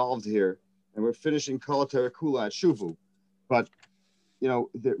 very involved here. And we're finishing Kol HaTorah Kula at Shuvu. But,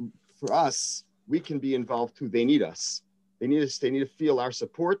 for us, we can be involved too. They need us. They need us. They need to feel our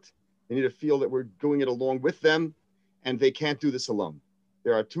support. They need to feel that we're doing it along with them, and they can't do this alone.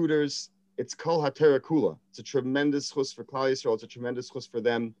 There are tutors. It's Kol HaTorah Kula. It's a tremendous chus for Klal Yisrael. It's a tremendous chus for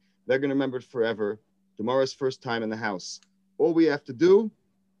them. They're going to remember it forever. Tomorrow's first time in the house. All we have to do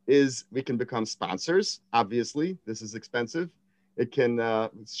is we can become sponsors. Obviously, this is expensive. It can,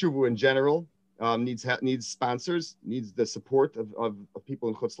 Shuvu in general needs sponsors, needs the support of people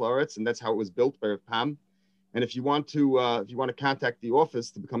in Chutz La'aretz, and that's how it was built by Rav Pam. And if you want to contact the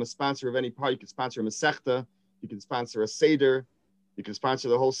office to become a sponsor of any part, you can sponsor a Masechta, you can sponsor a Seder, you can sponsor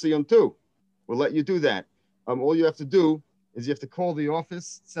the whole Siyum too. We'll let you do that. All you have to do is you have to call the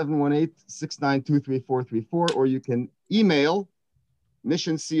office, 718-692-3434, or you can email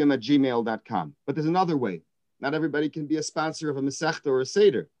missionsiyum@gmail.com. But there's another way. Not everybody can be a sponsor of a Masechta or a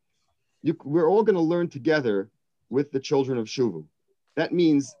Seder. We're all going to learn together with the children of Shuvu. That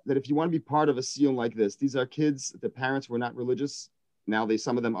means that if you want to be part of a siyum like this, these are kids, their parents were not religious. Now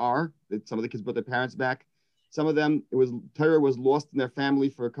some of them are. Some of the kids brought their parents back. Some of them, Torah was lost in their family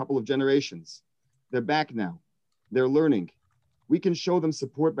for a couple of generations. They're back now. They're learning. We can show them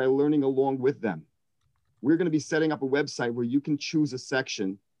support by learning along with them. We're going to be setting up a website where you can choose a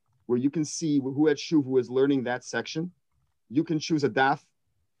section where you can see who at Shuvu is learning that section. You can choose a daf.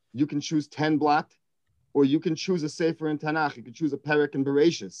 You can choose 10 blot. Or you can choose a Sefer in Tanakh, you can choose a Perek in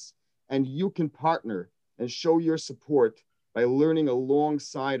Bereshis, and you can partner and show your support by learning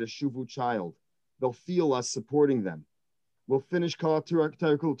alongside a Shuvu child. They'll feel us supporting them. We'll finish Kol HaTorah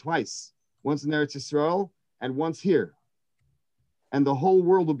Kula twice, once in Eretz Yisrael and once here. And the whole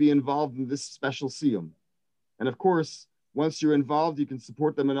world will be involved in this special siyum. And of course, once you're involved, you can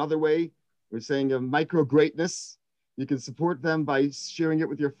support them another way. We're saying a micro greatness. You can support them by sharing it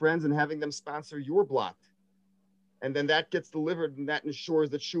with your friends and having them sponsor your block. And then that gets delivered, and that ensures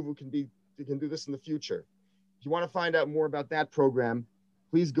that Shuvu can do this in the future. If you want to find out more about that program,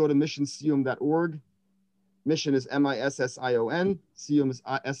 please go to missionsiyum.org. Mission is MISSION, Siyum is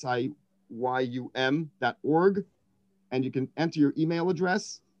SIYUM.org. And you can enter your email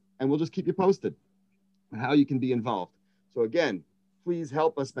address, and we'll just keep you posted on how you can be involved. So again, please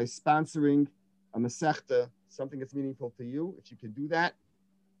help us by sponsoring a Masechta, something that's meaningful to you, if you can do that.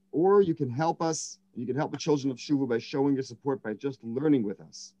 Or you can help us, you can help the children of Shuvu by showing your support by just learning with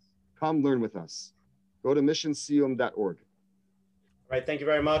us. Come learn with us. Go to missionsiyum.org. All right, thank you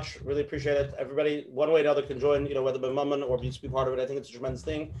very much. Really appreciate it. Everybody, one way or another can join, whether by Mammon or just be part of it. I think it's a tremendous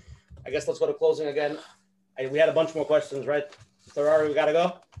thing. I guess let's go to closing again. We had a bunch more questions, right? Ferrari, we got to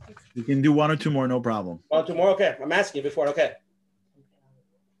go? You can do one or two more, no problem. One or two more? Okay. I'm asking you before. Okay.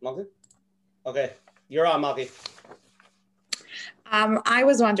 Malki? Okay. You're on, Malki. I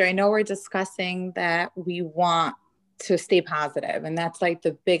was wondering, I know we're discussing that we want to stay positive, and that's like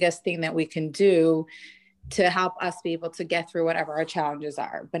the biggest thing that we can do to help us be able to get through whatever our challenges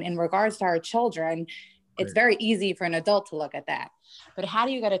are. But in regards to our children, it's very easy for an adult to look at that. But how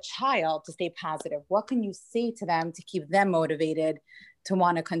do you get a child to stay positive? What can you say to them to keep them motivated to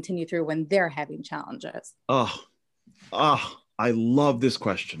want to continue through when they're having challenges? I love this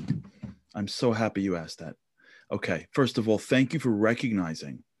question. I'm so happy you asked that. Okay, first of all, thank you for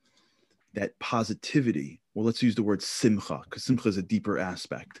recognizing that positivity, well, let's use the word simcha, because simcha is a deeper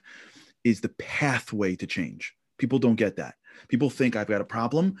aspect, is the pathway to change. People don't get that. People think I've got a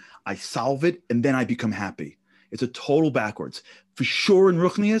problem, I solve it, and then I become happy. It's a total backwards. For sure in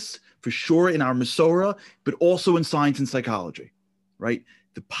Ruchnius, for sure in our Masorah, but also in science and psychology, right?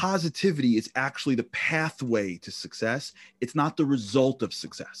 The positivity is actually the pathway to success. It's not the result of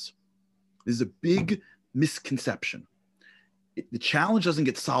success. This is a big misconception. The challenge doesn't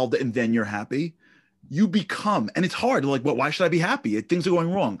get solved and then you're happy. You become, and it's hard, like, well, why should I be happy? Things are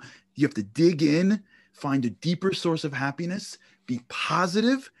going wrong. You have to dig in, find a deeper source of happiness, be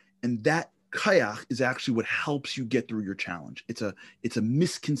positive, and that Kayach is actually what helps you get through your challenge. It's a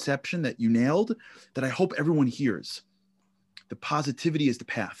misconception that you nailed that I hope everyone hears. The positivity is the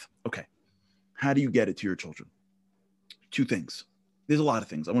path. Okay. How do you get it to your children? Two things. There's a lot of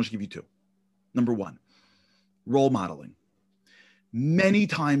things. I want to give you two. Number one, role modeling. Many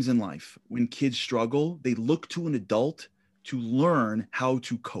times in life, when kids struggle, they look to an adult to learn how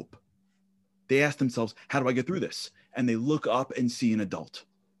to cope. They ask themselves, how do I get through this? And they look up and see an adult.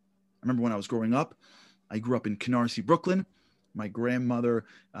 I remember when I was growing up, I grew up in Canarsie, Brooklyn. My grandmother,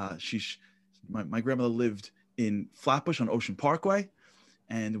 my grandmother lived in Flatbush on Ocean Parkway,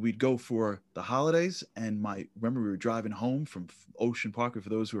 and we'd go for the holidays. And remember we were driving home from Ocean Parkway, for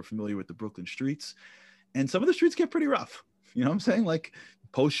those who are familiar with the Brooklyn streets. And some of the streets get pretty rough. You know what I'm saying? Like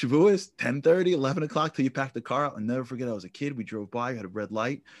post Shavuos, 10:30, 11 o'clock till you pack the car out. I'll never forget, I was a kid. We drove by, had a red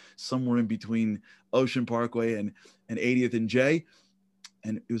light somewhere in between Ocean Parkway and 80th and J.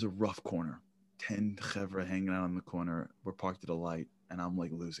 And it was a rough corner. 10 chevra hanging out on the corner. We're parked at a light, and I'm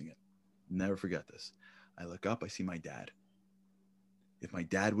like losing it. Never forget this. I look up, I see my dad. If my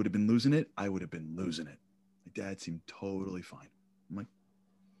dad would have been losing it, I would have been losing it. My dad seemed totally fine. I'm like,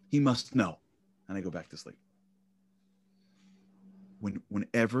 he must know. And I go back to sleep.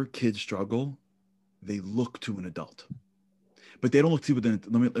 Whenever kids struggle, they look to an adult. But they don't look to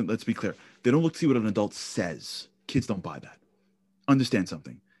what let's be clear. They don't look to see what an adult says. Kids don't buy that. Understand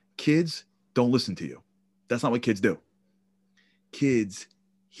something. Kids don't listen to you. That's not what kids do. Kids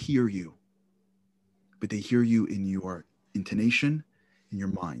hear you. But they hear you in your intonation, in your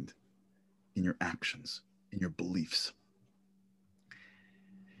mind, in your actions, in your beliefs.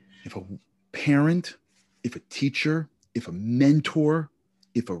 If a parent, if a teacher, if a mentor,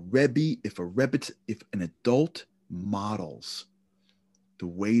 if a Rebbe, if an adult models the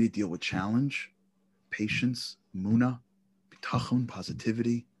way to deal with challenge, patience, munah, bitachon,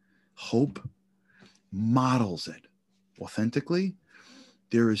 positivity, hope, models it authentically,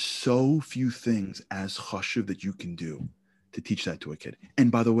 there is so few things as chashuv that you can do to teach that to a kid.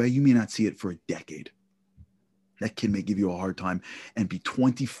 And by the way, you may not see it for a decade. That kid may give you a hard time and be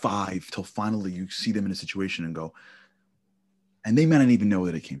 25 till finally you see them in a situation and go, and they may not even know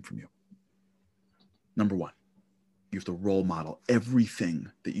that it came from you. Number one, you have to role model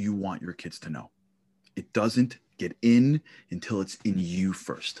everything that you want your kids to know. It doesn't get in until it's in you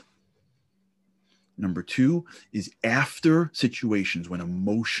first. Number two is after situations when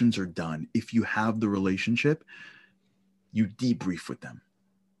emotions are done, if you have the relationship, you debrief with them.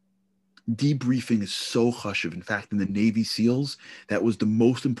 Debriefing is so chashuv. In fact, in the Navy SEALs, that was the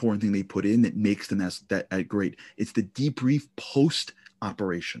most important thing they put in that makes them that great. It's the debrief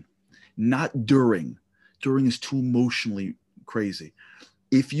post-operation, not during. During is too emotionally crazy.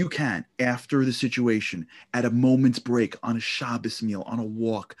 If you can, after the situation, at a moment's break, on a Shabbos meal, on a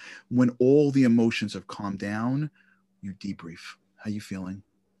walk, when all the emotions have calmed down, you debrief. How you feeling?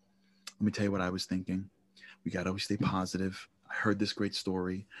 Let me tell you what I was thinking. We got to always stay positive. I heard this great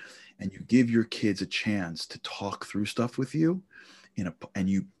story. And you give your kids a chance to talk through stuff with you, and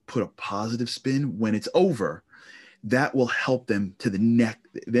you put a positive spin when it's over. That will help them to the next.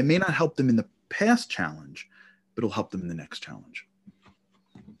 That may not help them in the past challenge, but it'll help them in the next challenge.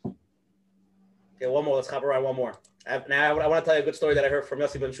 Okay, one more. Let's hop around one more. Now, I want to tell you a good story that I heard from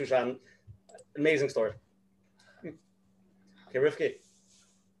Yossi Ben Shushan. Amazing story. Okay, Rivki.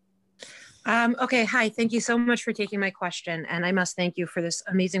 Okay, hi. Thank you so much for taking my question. And I must thank you for this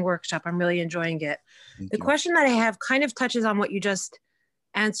amazing workshop. I'm really enjoying it. The question that I have kind of touches on what you just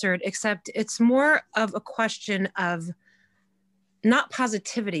answered, except it's more of a question of not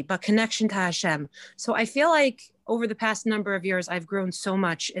positivity, but connection to Hashem. So I feel like over the past number of years, I've grown so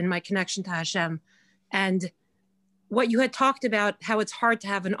much in my connection to Hashem. And what you had talked about, how it's hard to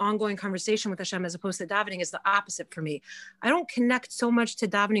have an ongoing conversation with Hashem as opposed to davening, is the opposite for me. I don't connect so much to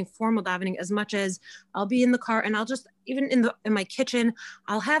davening, formal davening, as much as I'll be in the car and I'll just, even in my kitchen,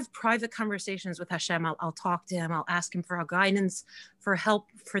 I'll have private conversations with Hashem. I'll talk to him. I'll ask him for guidance, for help,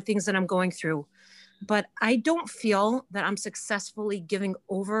 for things that I'm going through. But I don't feel that I'm successfully giving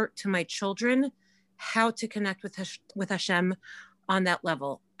over to my children how to connect with Hashem on that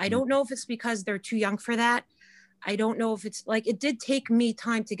level. I don't know if it's because they're too young for that. I don't know if it's like, it did take me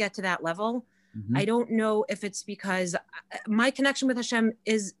time to get to that level. Mm-hmm. I don't know if it's because my connection with Hashem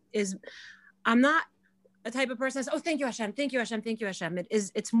is I'm not a type of person that says, oh, thank you, Hashem. Thank you, Hashem. Thank you, Hashem.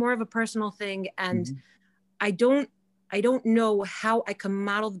 It's more of a personal thing. And mm-hmm. I don't know how I can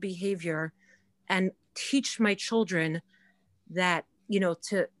model the behavior and teach my children that,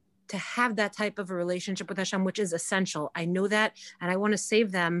 to have that type of a relationship with Hashem, which is essential. I know that, and I want to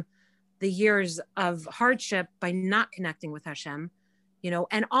save them the years of hardship by not connecting with Hashem.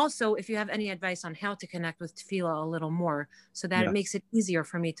 And also if you have any advice on how to connect with tefillah a little more, so that it makes it easier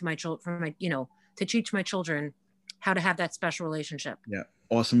for me to teach my children how to have that special relationship. Yeah.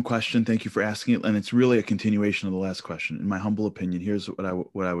 Awesome question. Thank you for asking it. And it's really a continuation of the last question. In my humble opinion, here's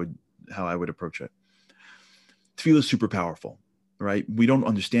how I would approach it. Tefillah is super powerful, right? We don't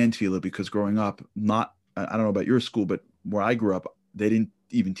understand tefillah because growing up, I don't know about your school, but where I grew up, they didn't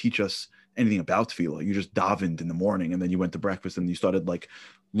even teach us anything about tefillah. You just davened in the morning and then you went to breakfast and you started like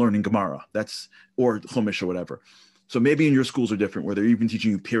learning Gemara. Or Chumash or whatever. So maybe in your schools are different where they're even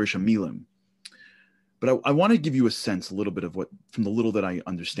teaching you Pirush HaMilim. But I want to give you a sense, a little bit of from the little that I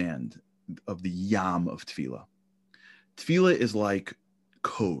understand of the yam of tefillah. Tefillah is like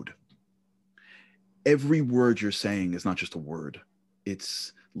code. Every word you're saying is not just a word.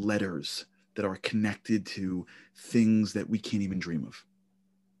 It's letters that are connected to things that we can't even dream of.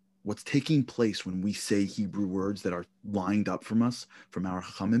 What's taking place when we say Hebrew words that are lined up from us, from our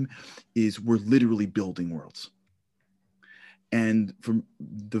Chachamim, is we're literally building worlds. And from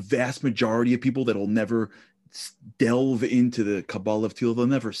the vast majority of people that will never delve into the Kabbalah of Tefillah, they'll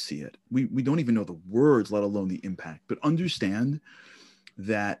never see it. We don't even know the words, let alone the impact. But understand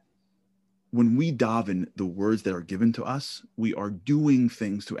that when we daven the words that are given to us, we are doing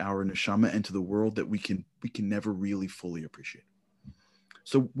things to our neshama and to the world that we can never really fully appreciate.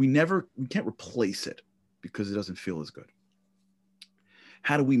 So we can't replace it because it doesn't feel as good.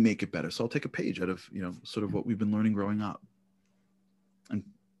 How do we make it better? So I'll take a page out of sort of what we've been learning growing up. And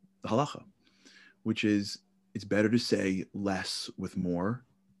the halacha, which is it's better to say less with more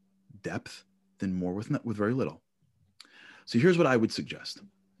depth than more with very little. So here's what I would suggest.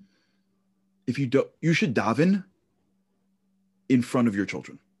 You should daven in front of your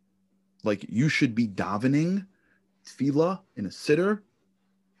children. Like you should be davening tefillah in a sitter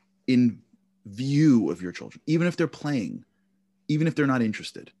in view of your children, even if they're playing, even if they're not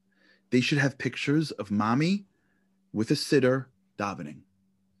interested. They should have pictures of mommy with a sitter davening,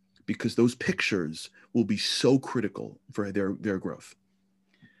 because those pictures will be so critical for their growth.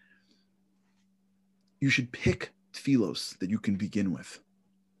 You should pick tefillos that you can begin with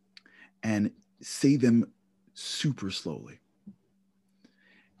and say them super slowly.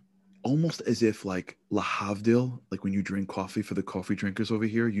 Almost as if like lahavdil, like when you drink coffee, for the coffee drinkers over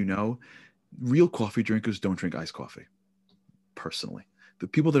here, real coffee drinkers don't drink iced coffee, personally. The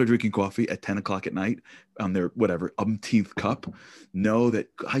people that are drinking coffee at 10 o'clock at night on their whatever umpteenth cup know that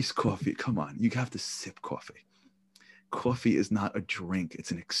iced coffee, come on, you have to sip coffee. Coffee is not a drink, it's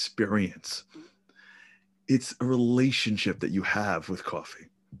an experience. It's a relationship that you have with coffee.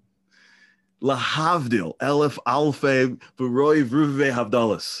 Lahavdil, elef alfe v'roi v'ruve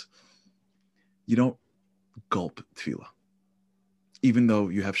havdalas. You don't gulp tefillah, even though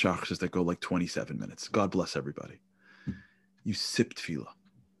you have shachris that go like 27 minutes. God bless everybody. You sip tefillah.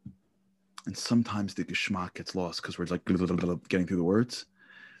 And sometimes the geschmack gets lost because we're like getting through the words.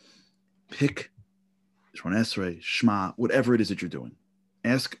 Pick Shemona Esrei, Shema, whatever it is that you're doing.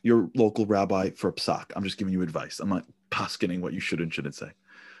 Ask your local rabbi for a psak. I'm just giving you advice. I'm not paskening what you should and shouldn't say.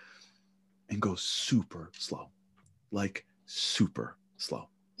 And go super slow. Like super slow.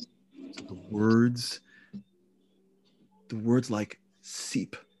 So the words like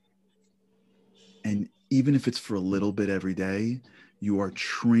seep. And even if it's for a little bit every day, you are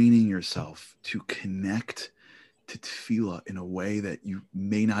training yourself to connect to tefillah in a way that you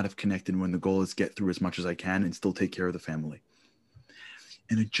may not have connected when the goal is get through as much as I can and still take care of the family.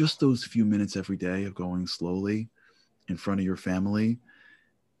 And in just those few minutes every day of going slowly in front of your family,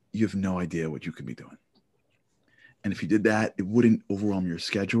 you have no idea what you could be doing. And if you did that, it wouldn't overwhelm your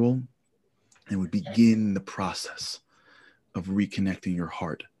schedule and would begin the process of reconnecting your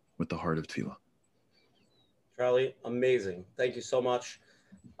heart with the heart of tefillah. Charlie, amazing. Thank you so much.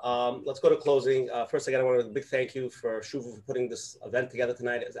 Let's go to closing. First, I got to want a big thank you for Shuvu for putting this event together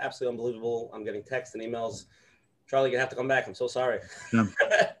tonight. It's absolutely unbelievable. I'm getting texts and emails. Charlie, you're going to have to come back. I'm so sorry. Yeah,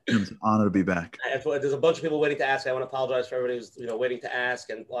 it's an honor to be back. And there's a bunch of people waiting to ask. I want to apologize for everybody who's waiting to ask,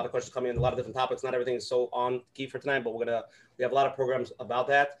 and a lot of questions coming in, a lot of different topics. Not everything is so on key for tonight, but we have a lot of programs about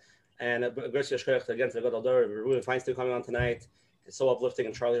that. And again, to the Gadol Dor, Reuven Feinstein coming on tonight. It's so uplifting.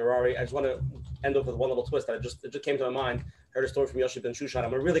 And Charlie Harari. I just want to end up with one little twist that it just came to my mind. Heard a story from Yoshi Ben Shushan. I'm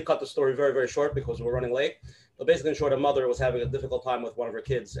going to really cut the story very, very short because we're running late. But basically, in short, a mother was having a difficult time with one of her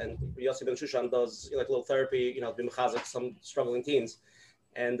kids. And Yossi Ben Shushan does like a little therapy, to be mechazik some struggling teens.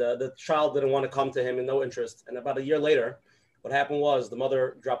 And the child didn't want to come to him and no interest. And about a year later, what happened was the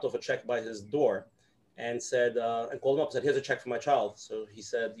mother dropped off a check by his door and said, and called him up and said, here's a check for my child. So he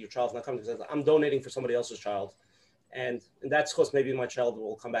said, your child's not coming. He said, I'm donating for somebody else's child. And that's because maybe my child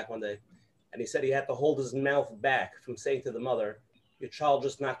will come back one day. And he said he had to hold his mouth back from saying to the mother, your child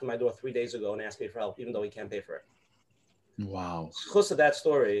just knocked on my door 3 days ago and asked me for help, even though he can't pay for it. Wow. Because of that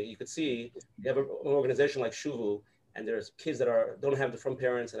story, you could see you have an organization like Shuvu, and there's kids that don't have the from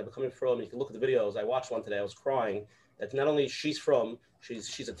parents and are becoming from. You can look at the videos. I watched one today. I was crying that not only she's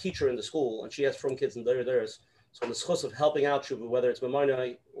a teacher in the school, and she has from kids and theirs. So the schus of helping out Shuvu, whether it's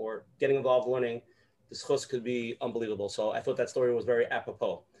Mamonah or getting involved learning, the schus could be unbelievable. So I thought that story was very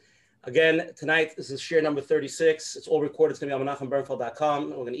apropos. Again, tonight, this is share number 36. It's all recorded. It's going to be on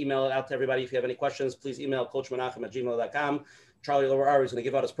menachembernfeld.com. We're going to email it out to everybody. If you have any questions, please email coachmenachem@gmail.com. Charlie Lower is going to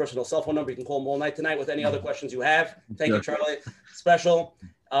give out his personal cell phone number. You can call him all night tonight with any other questions you have. Thank you, Charlie. Special.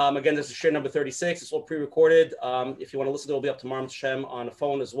 Again, this is share number 36. It's all pre-recorded. If you want to listen to it, it'll be up tomorrow Shem on the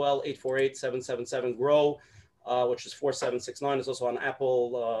phone as well, 848-777-GROW, which is 4769. It's also on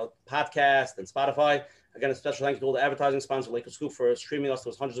Apple Podcast and Spotify. Again, a special thank you to all the advertising sponsors, Lakewood Scoop, for streaming us. There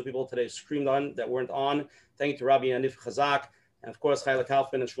was hundreds of people today streamed on that weren't on. Thank you to Rabbi Yanif Chazak, and of course, Chayla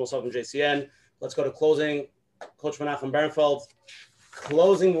Kaufman and Shmuel Sov from JCN. Let's go to closing. Coach Menachem Bernfeld,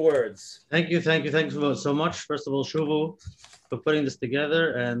 closing words. Thank you so much. First of all, Shuvu, for putting this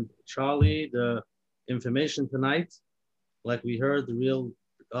together, and Charlie, the information tonight, like we heard, the real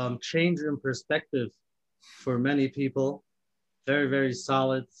change in perspective for many people. Very, very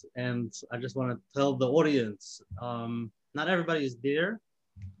solid. And I just want to tell the audience, not everybody is there.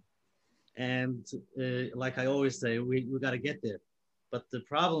 And like I always say, we got to get there. But the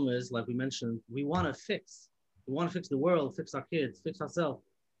problem is, like we mentioned, we want to fix. We want to fix the world, fix our kids, fix ourselves.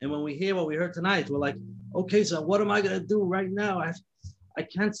 And when we hear what we heard tonight, we're like, okay, so what am I going to do right now? I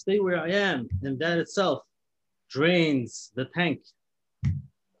can't stay where I am. And that itself drains the tank.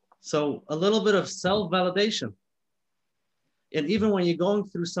 So a little bit of self-validation. And even when you're going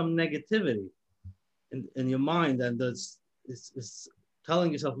through some negativity in your mind, and it's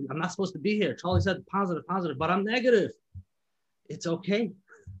telling yourself, I'm not supposed to be here. Charlie said positive, but I'm negative. It's okay.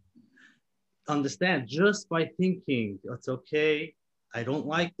 Understand, just by thinking, it's okay. I don't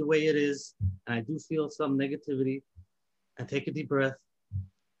like the way it is, and I do feel some negativity, and take a deep breath.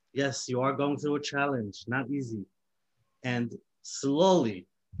 Yes, you are going through a challenge, not easy. And slowly,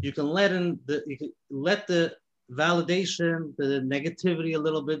 you can let the validation, the negativity a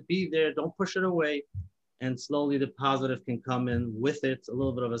little bit be there. Don't push it away. And slowly the positive can come in with it, a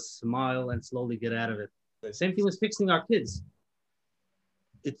little bit of a smile, and slowly get out of it. Same thing with fixing our kids.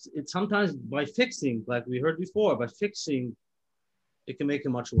 It's sometimes by fixing, like we heard before, by fixing, it can make it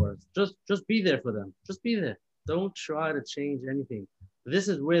much worse. Just be there for them. Just be there. Don't try to change anything. This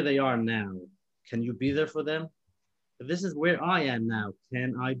is where they are now. Can you be there for them? This is where I am now.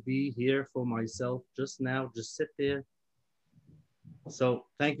 Can I be here for myself just now? Just sit there. So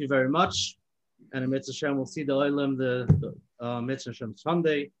thank you very much. And in Mitzvah Shem, we'll see the Olam, the Mitzvah Shem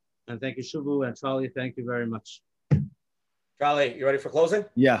Sunday. And thank you, Shuvu and Charlie. Thank you very much. Charlie, you ready for closing?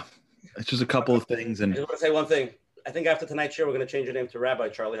 Yeah, it's just a couple of things. And I just want to say one thing. I think after tonight's show, we're going to change your name to Rabbi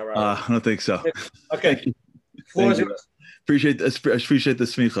Charlie Harari. I don't think so. Okay. Thank you. Appreciate the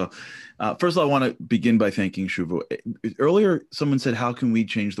smicha. First of all, I want to begin by thanking Shuvu. Earlier, someone said, how can we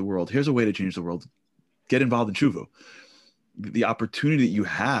change the world? Here's a way to change the world. Get involved in Shuvu. The opportunity that you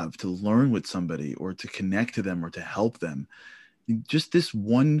have to learn with somebody or to connect to them or to help them, just this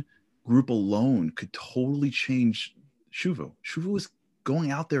one group alone could totally change Shuvu. Shuvu is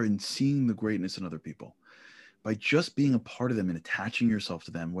going out there and seeing the greatness in other people. By just being a part of them and attaching yourself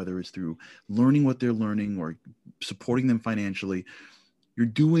to them, whether it's through learning what they're learning or supporting them financially, you're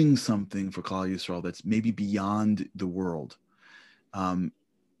doing something for Klal Yisrael that's maybe beyond the world.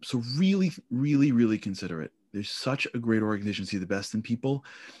 So really, really, really consider it. There's such a great organization, See the Best in People.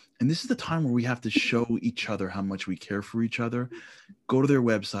 And this is the time where we have to show each other how much we care for each other. Go to their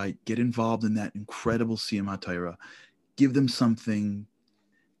website, get involved in that incredible Siyum HaTorah. Give them something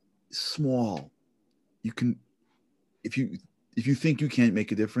small. You can, if you think you can't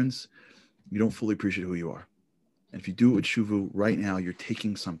make a difference, you don't fully appreciate who you are. And if you do it with Shuvu right now, you're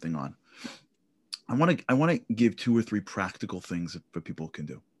taking something on. I want to give 2 or 3 practical things that people can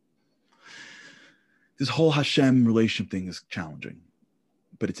do. This whole Hashem relationship thing is challenging,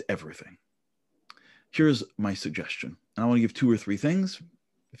 but it's everything. Here's my suggestion. And I want to give 2 or 3 things.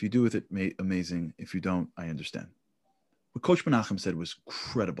 If you do with it, amazing. If you don't, I understand. What Coach Menachem said was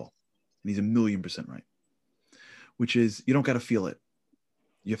credible. And he's 1,000,000% right. Which is, you don't got to feel it.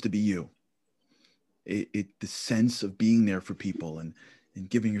 You have to be you. The sense of being there for people and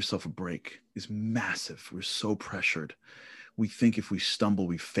giving yourself a break is massive. We're so pressured. We think if we stumble,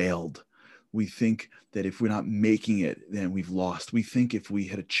 we failed. We think that if we're not making it, then we've lost. We think if we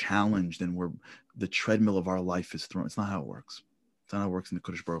hit a challenge, then the treadmill of our life is thrown. It's not how it works. It's not how it works in the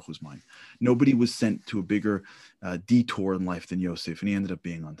Kodesh Baruch Hu's mind. Nobody was sent to a bigger detour in life than Yosef, and he ended up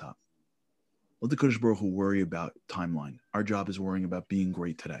being on top. Let the Kodesh Baruch Hu worry about timeline. Our job is worrying about being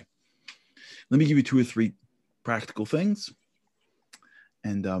great today. Let me give you 2 or 3 practical things,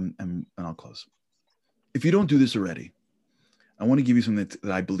 and I'll close. If you don't do this already, I want to give you something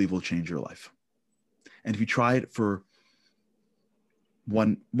that I believe will change your life. And if you try it for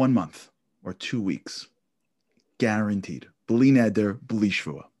one month or 2 weeks, guaranteed, bli neder, bli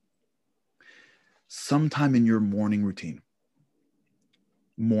shvua, sometime in your morning routine,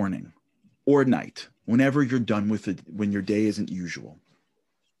 morning or night, whenever you're done with it, when your day isn't usual,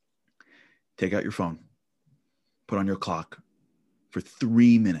 take out your phone, put on your clock for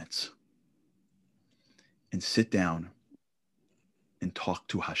 3 minutes, and sit down and talk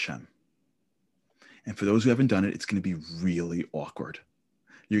to Hashem. And for those who haven't done it, it's going to be really awkward.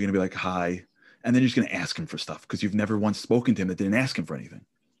 You're going to be like, hi. And then you're just going to ask him for stuff because you've never once spoken to him that didn't ask him for anything.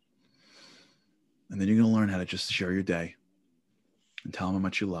 And then you're going to learn how to just share your day and tell him how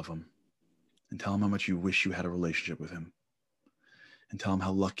much you love him and tell him how much you wish you had a relationship with him and tell him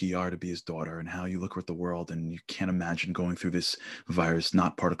how lucky you are to be his daughter and how you look at the world and you can't imagine going through this virus,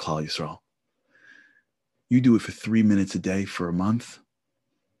 not part of Klal Yisrael. You do it for 3 minutes a day for a month.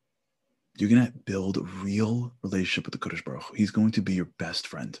 You're going to build a real relationship with the Kodesh Baruch Hu. He's going to be your best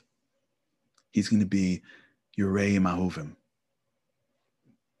friend. He's going to be your Re'im Ahovim.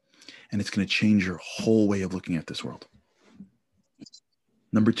 And it's going to change your whole way of looking at this world.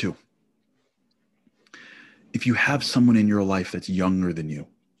 Number 2, if you have someone in your life that's younger than you,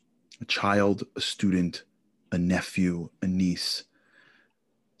 a child, a student, a nephew, a niece,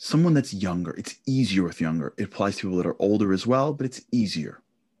 someone that's younger, it's easier with younger. It applies to people that are older as well, but it's easier.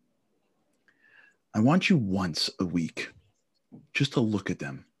 I want you once a week just to look at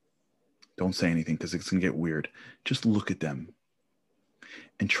them. Don't say anything because it's going to get weird. Just look at them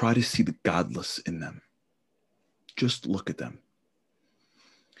and try to see the godless in them. Just look at them.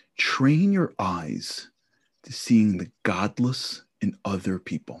 Train your eyes to seeing the godless in other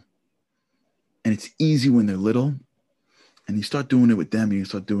people. And it's easy when they're little, and you start doing it with them, and you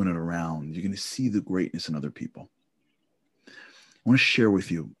start doing it around. You're going to see the greatness in other people. I want to share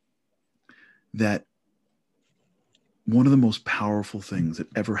with you that one of the most powerful things that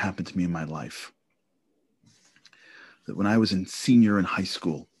ever happened to me in my life, that when I was in senior in high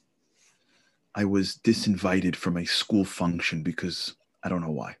school, I was disinvited from a school function because I don't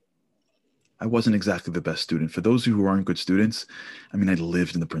know why. I wasn't exactly the best student. For those of you who aren't good students, I mean, I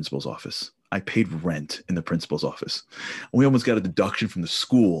lived in the principal's office. I paid rent in the principal's office. We almost got a deduction from the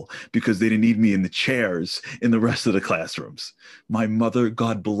school because they didn't need me in the chairs in the rest of the classrooms. My mother,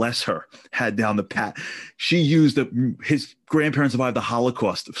 God bless her, had down the pat. She used his grandparents survived the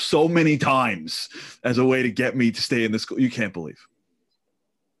Holocaust so many times as a way to get me to stay in the school. You can't believe.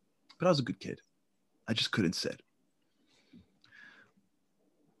 But I was a good kid. I just couldn't sit.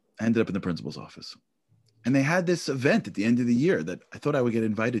 I ended up in the principal's office. And they had this event at the end of the year that I thought I would get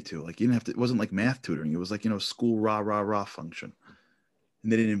invited to. Like, you didn't have to, it wasn't like math tutoring. It was like, school rah function.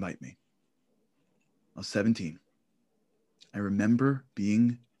 And they didn't invite me. I was 17. I remember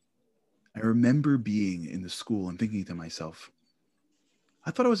being in the school and thinking to myself, I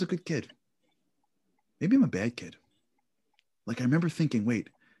thought I was a good kid. Maybe I'm a bad kid. Like, I remember thinking,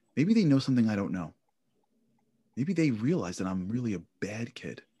 wait, maybe they know something I don't know. Maybe they realize that I'm really a bad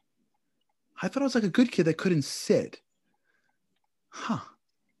kid. I thought I was like a good kid that couldn't sit. I'm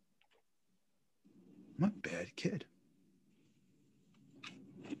a bad kid.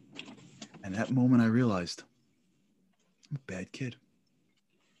 And that moment I realized, I'm a bad kid.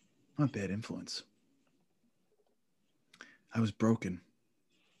 I'm a bad influence. I was broken.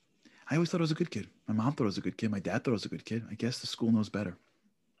 I always thought I was a good kid. My mom thought I was a good kid. My dad thought I was a good kid. I guess the school knows better.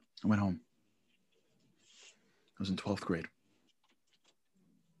 I went home. I was in 12th grade.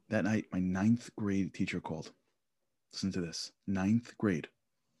 That night, my 9th grade teacher called. Listen to this. 9th grade.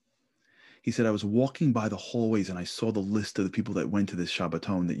 He said, I was walking by the hallways and I saw the list of the people that went to this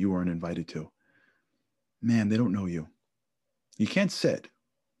Shabbaton that you weren't invited to. Man, they don't know you. You can't sit,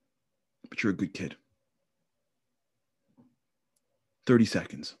 but you're a good kid. 30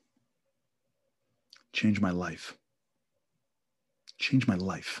 seconds. Changed my life. Changed my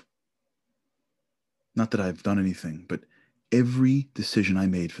life. Not that I've done anything, but every decision I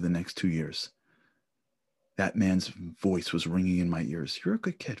made for the next 2 years, that man's voice was ringing in my ears. You're a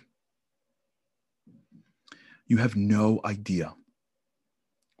good kid. You have no idea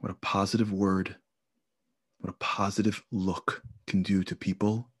what a positive word, what a positive look can do to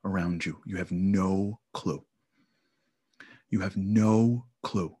people around you. You have no clue. You have no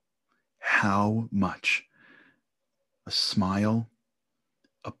clue how much a smile,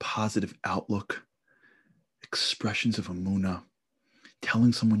 a positive outlook, expressions of emunah,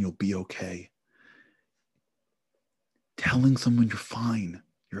 telling someone you'll be okay, telling someone you're fine,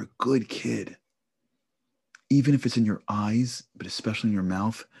 you're a good kid. Even if it's in your eyes, but especially in your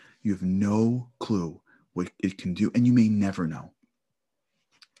mouth, you have no clue what it can do, and you may never know.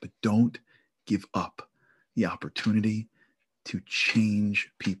 But don't give up the opportunity to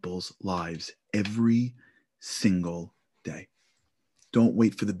change people's lives every single day. Don't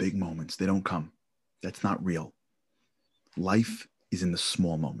wait for the big moments. They don't come. That's not real. Life is in the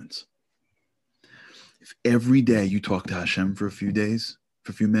small moments. If every day you talk to Hashem for a few days,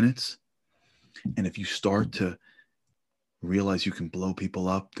 for a few minutes, and if you start to realize you can blow people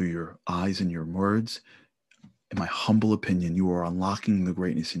up through your eyes and your words, in my humble opinion, you are unlocking the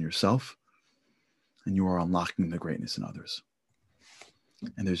greatness in yourself, and you are unlocking the greatness in others.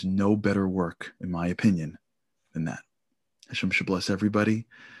 And there's no better work, in my opinion, than that. Hashem should bless everybody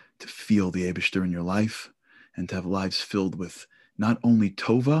to feel the Eibishter in your life and to have lives filled with not only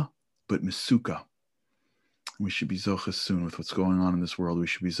Tova, but Mesuka. We should be zocheh soon with what's going on in this world. We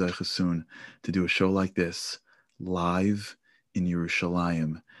should be zocheh soon to do a show like this live in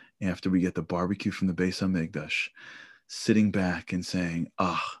Yerushalayim after we get the barbecue from the Beis HaMikdash, sitting back and saying,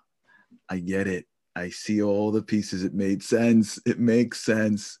 I get it. I see all the pieces. It made sense. It makes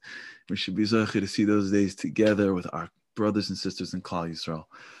sense. We should be zocheh to see those days together with our brothers and sisters in Klal Yisrael.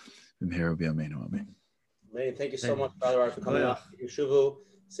 Amen. Thank you so much, Brother Art, for coming out. Yeshuvu.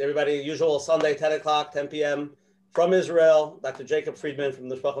 See everybody, usual Sunday, 10 o'clock, 10 p.m. From Israel, Dr. Jacob Friedman from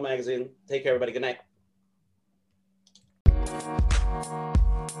the Shpacha Magazine. Take care, everybody. Good night.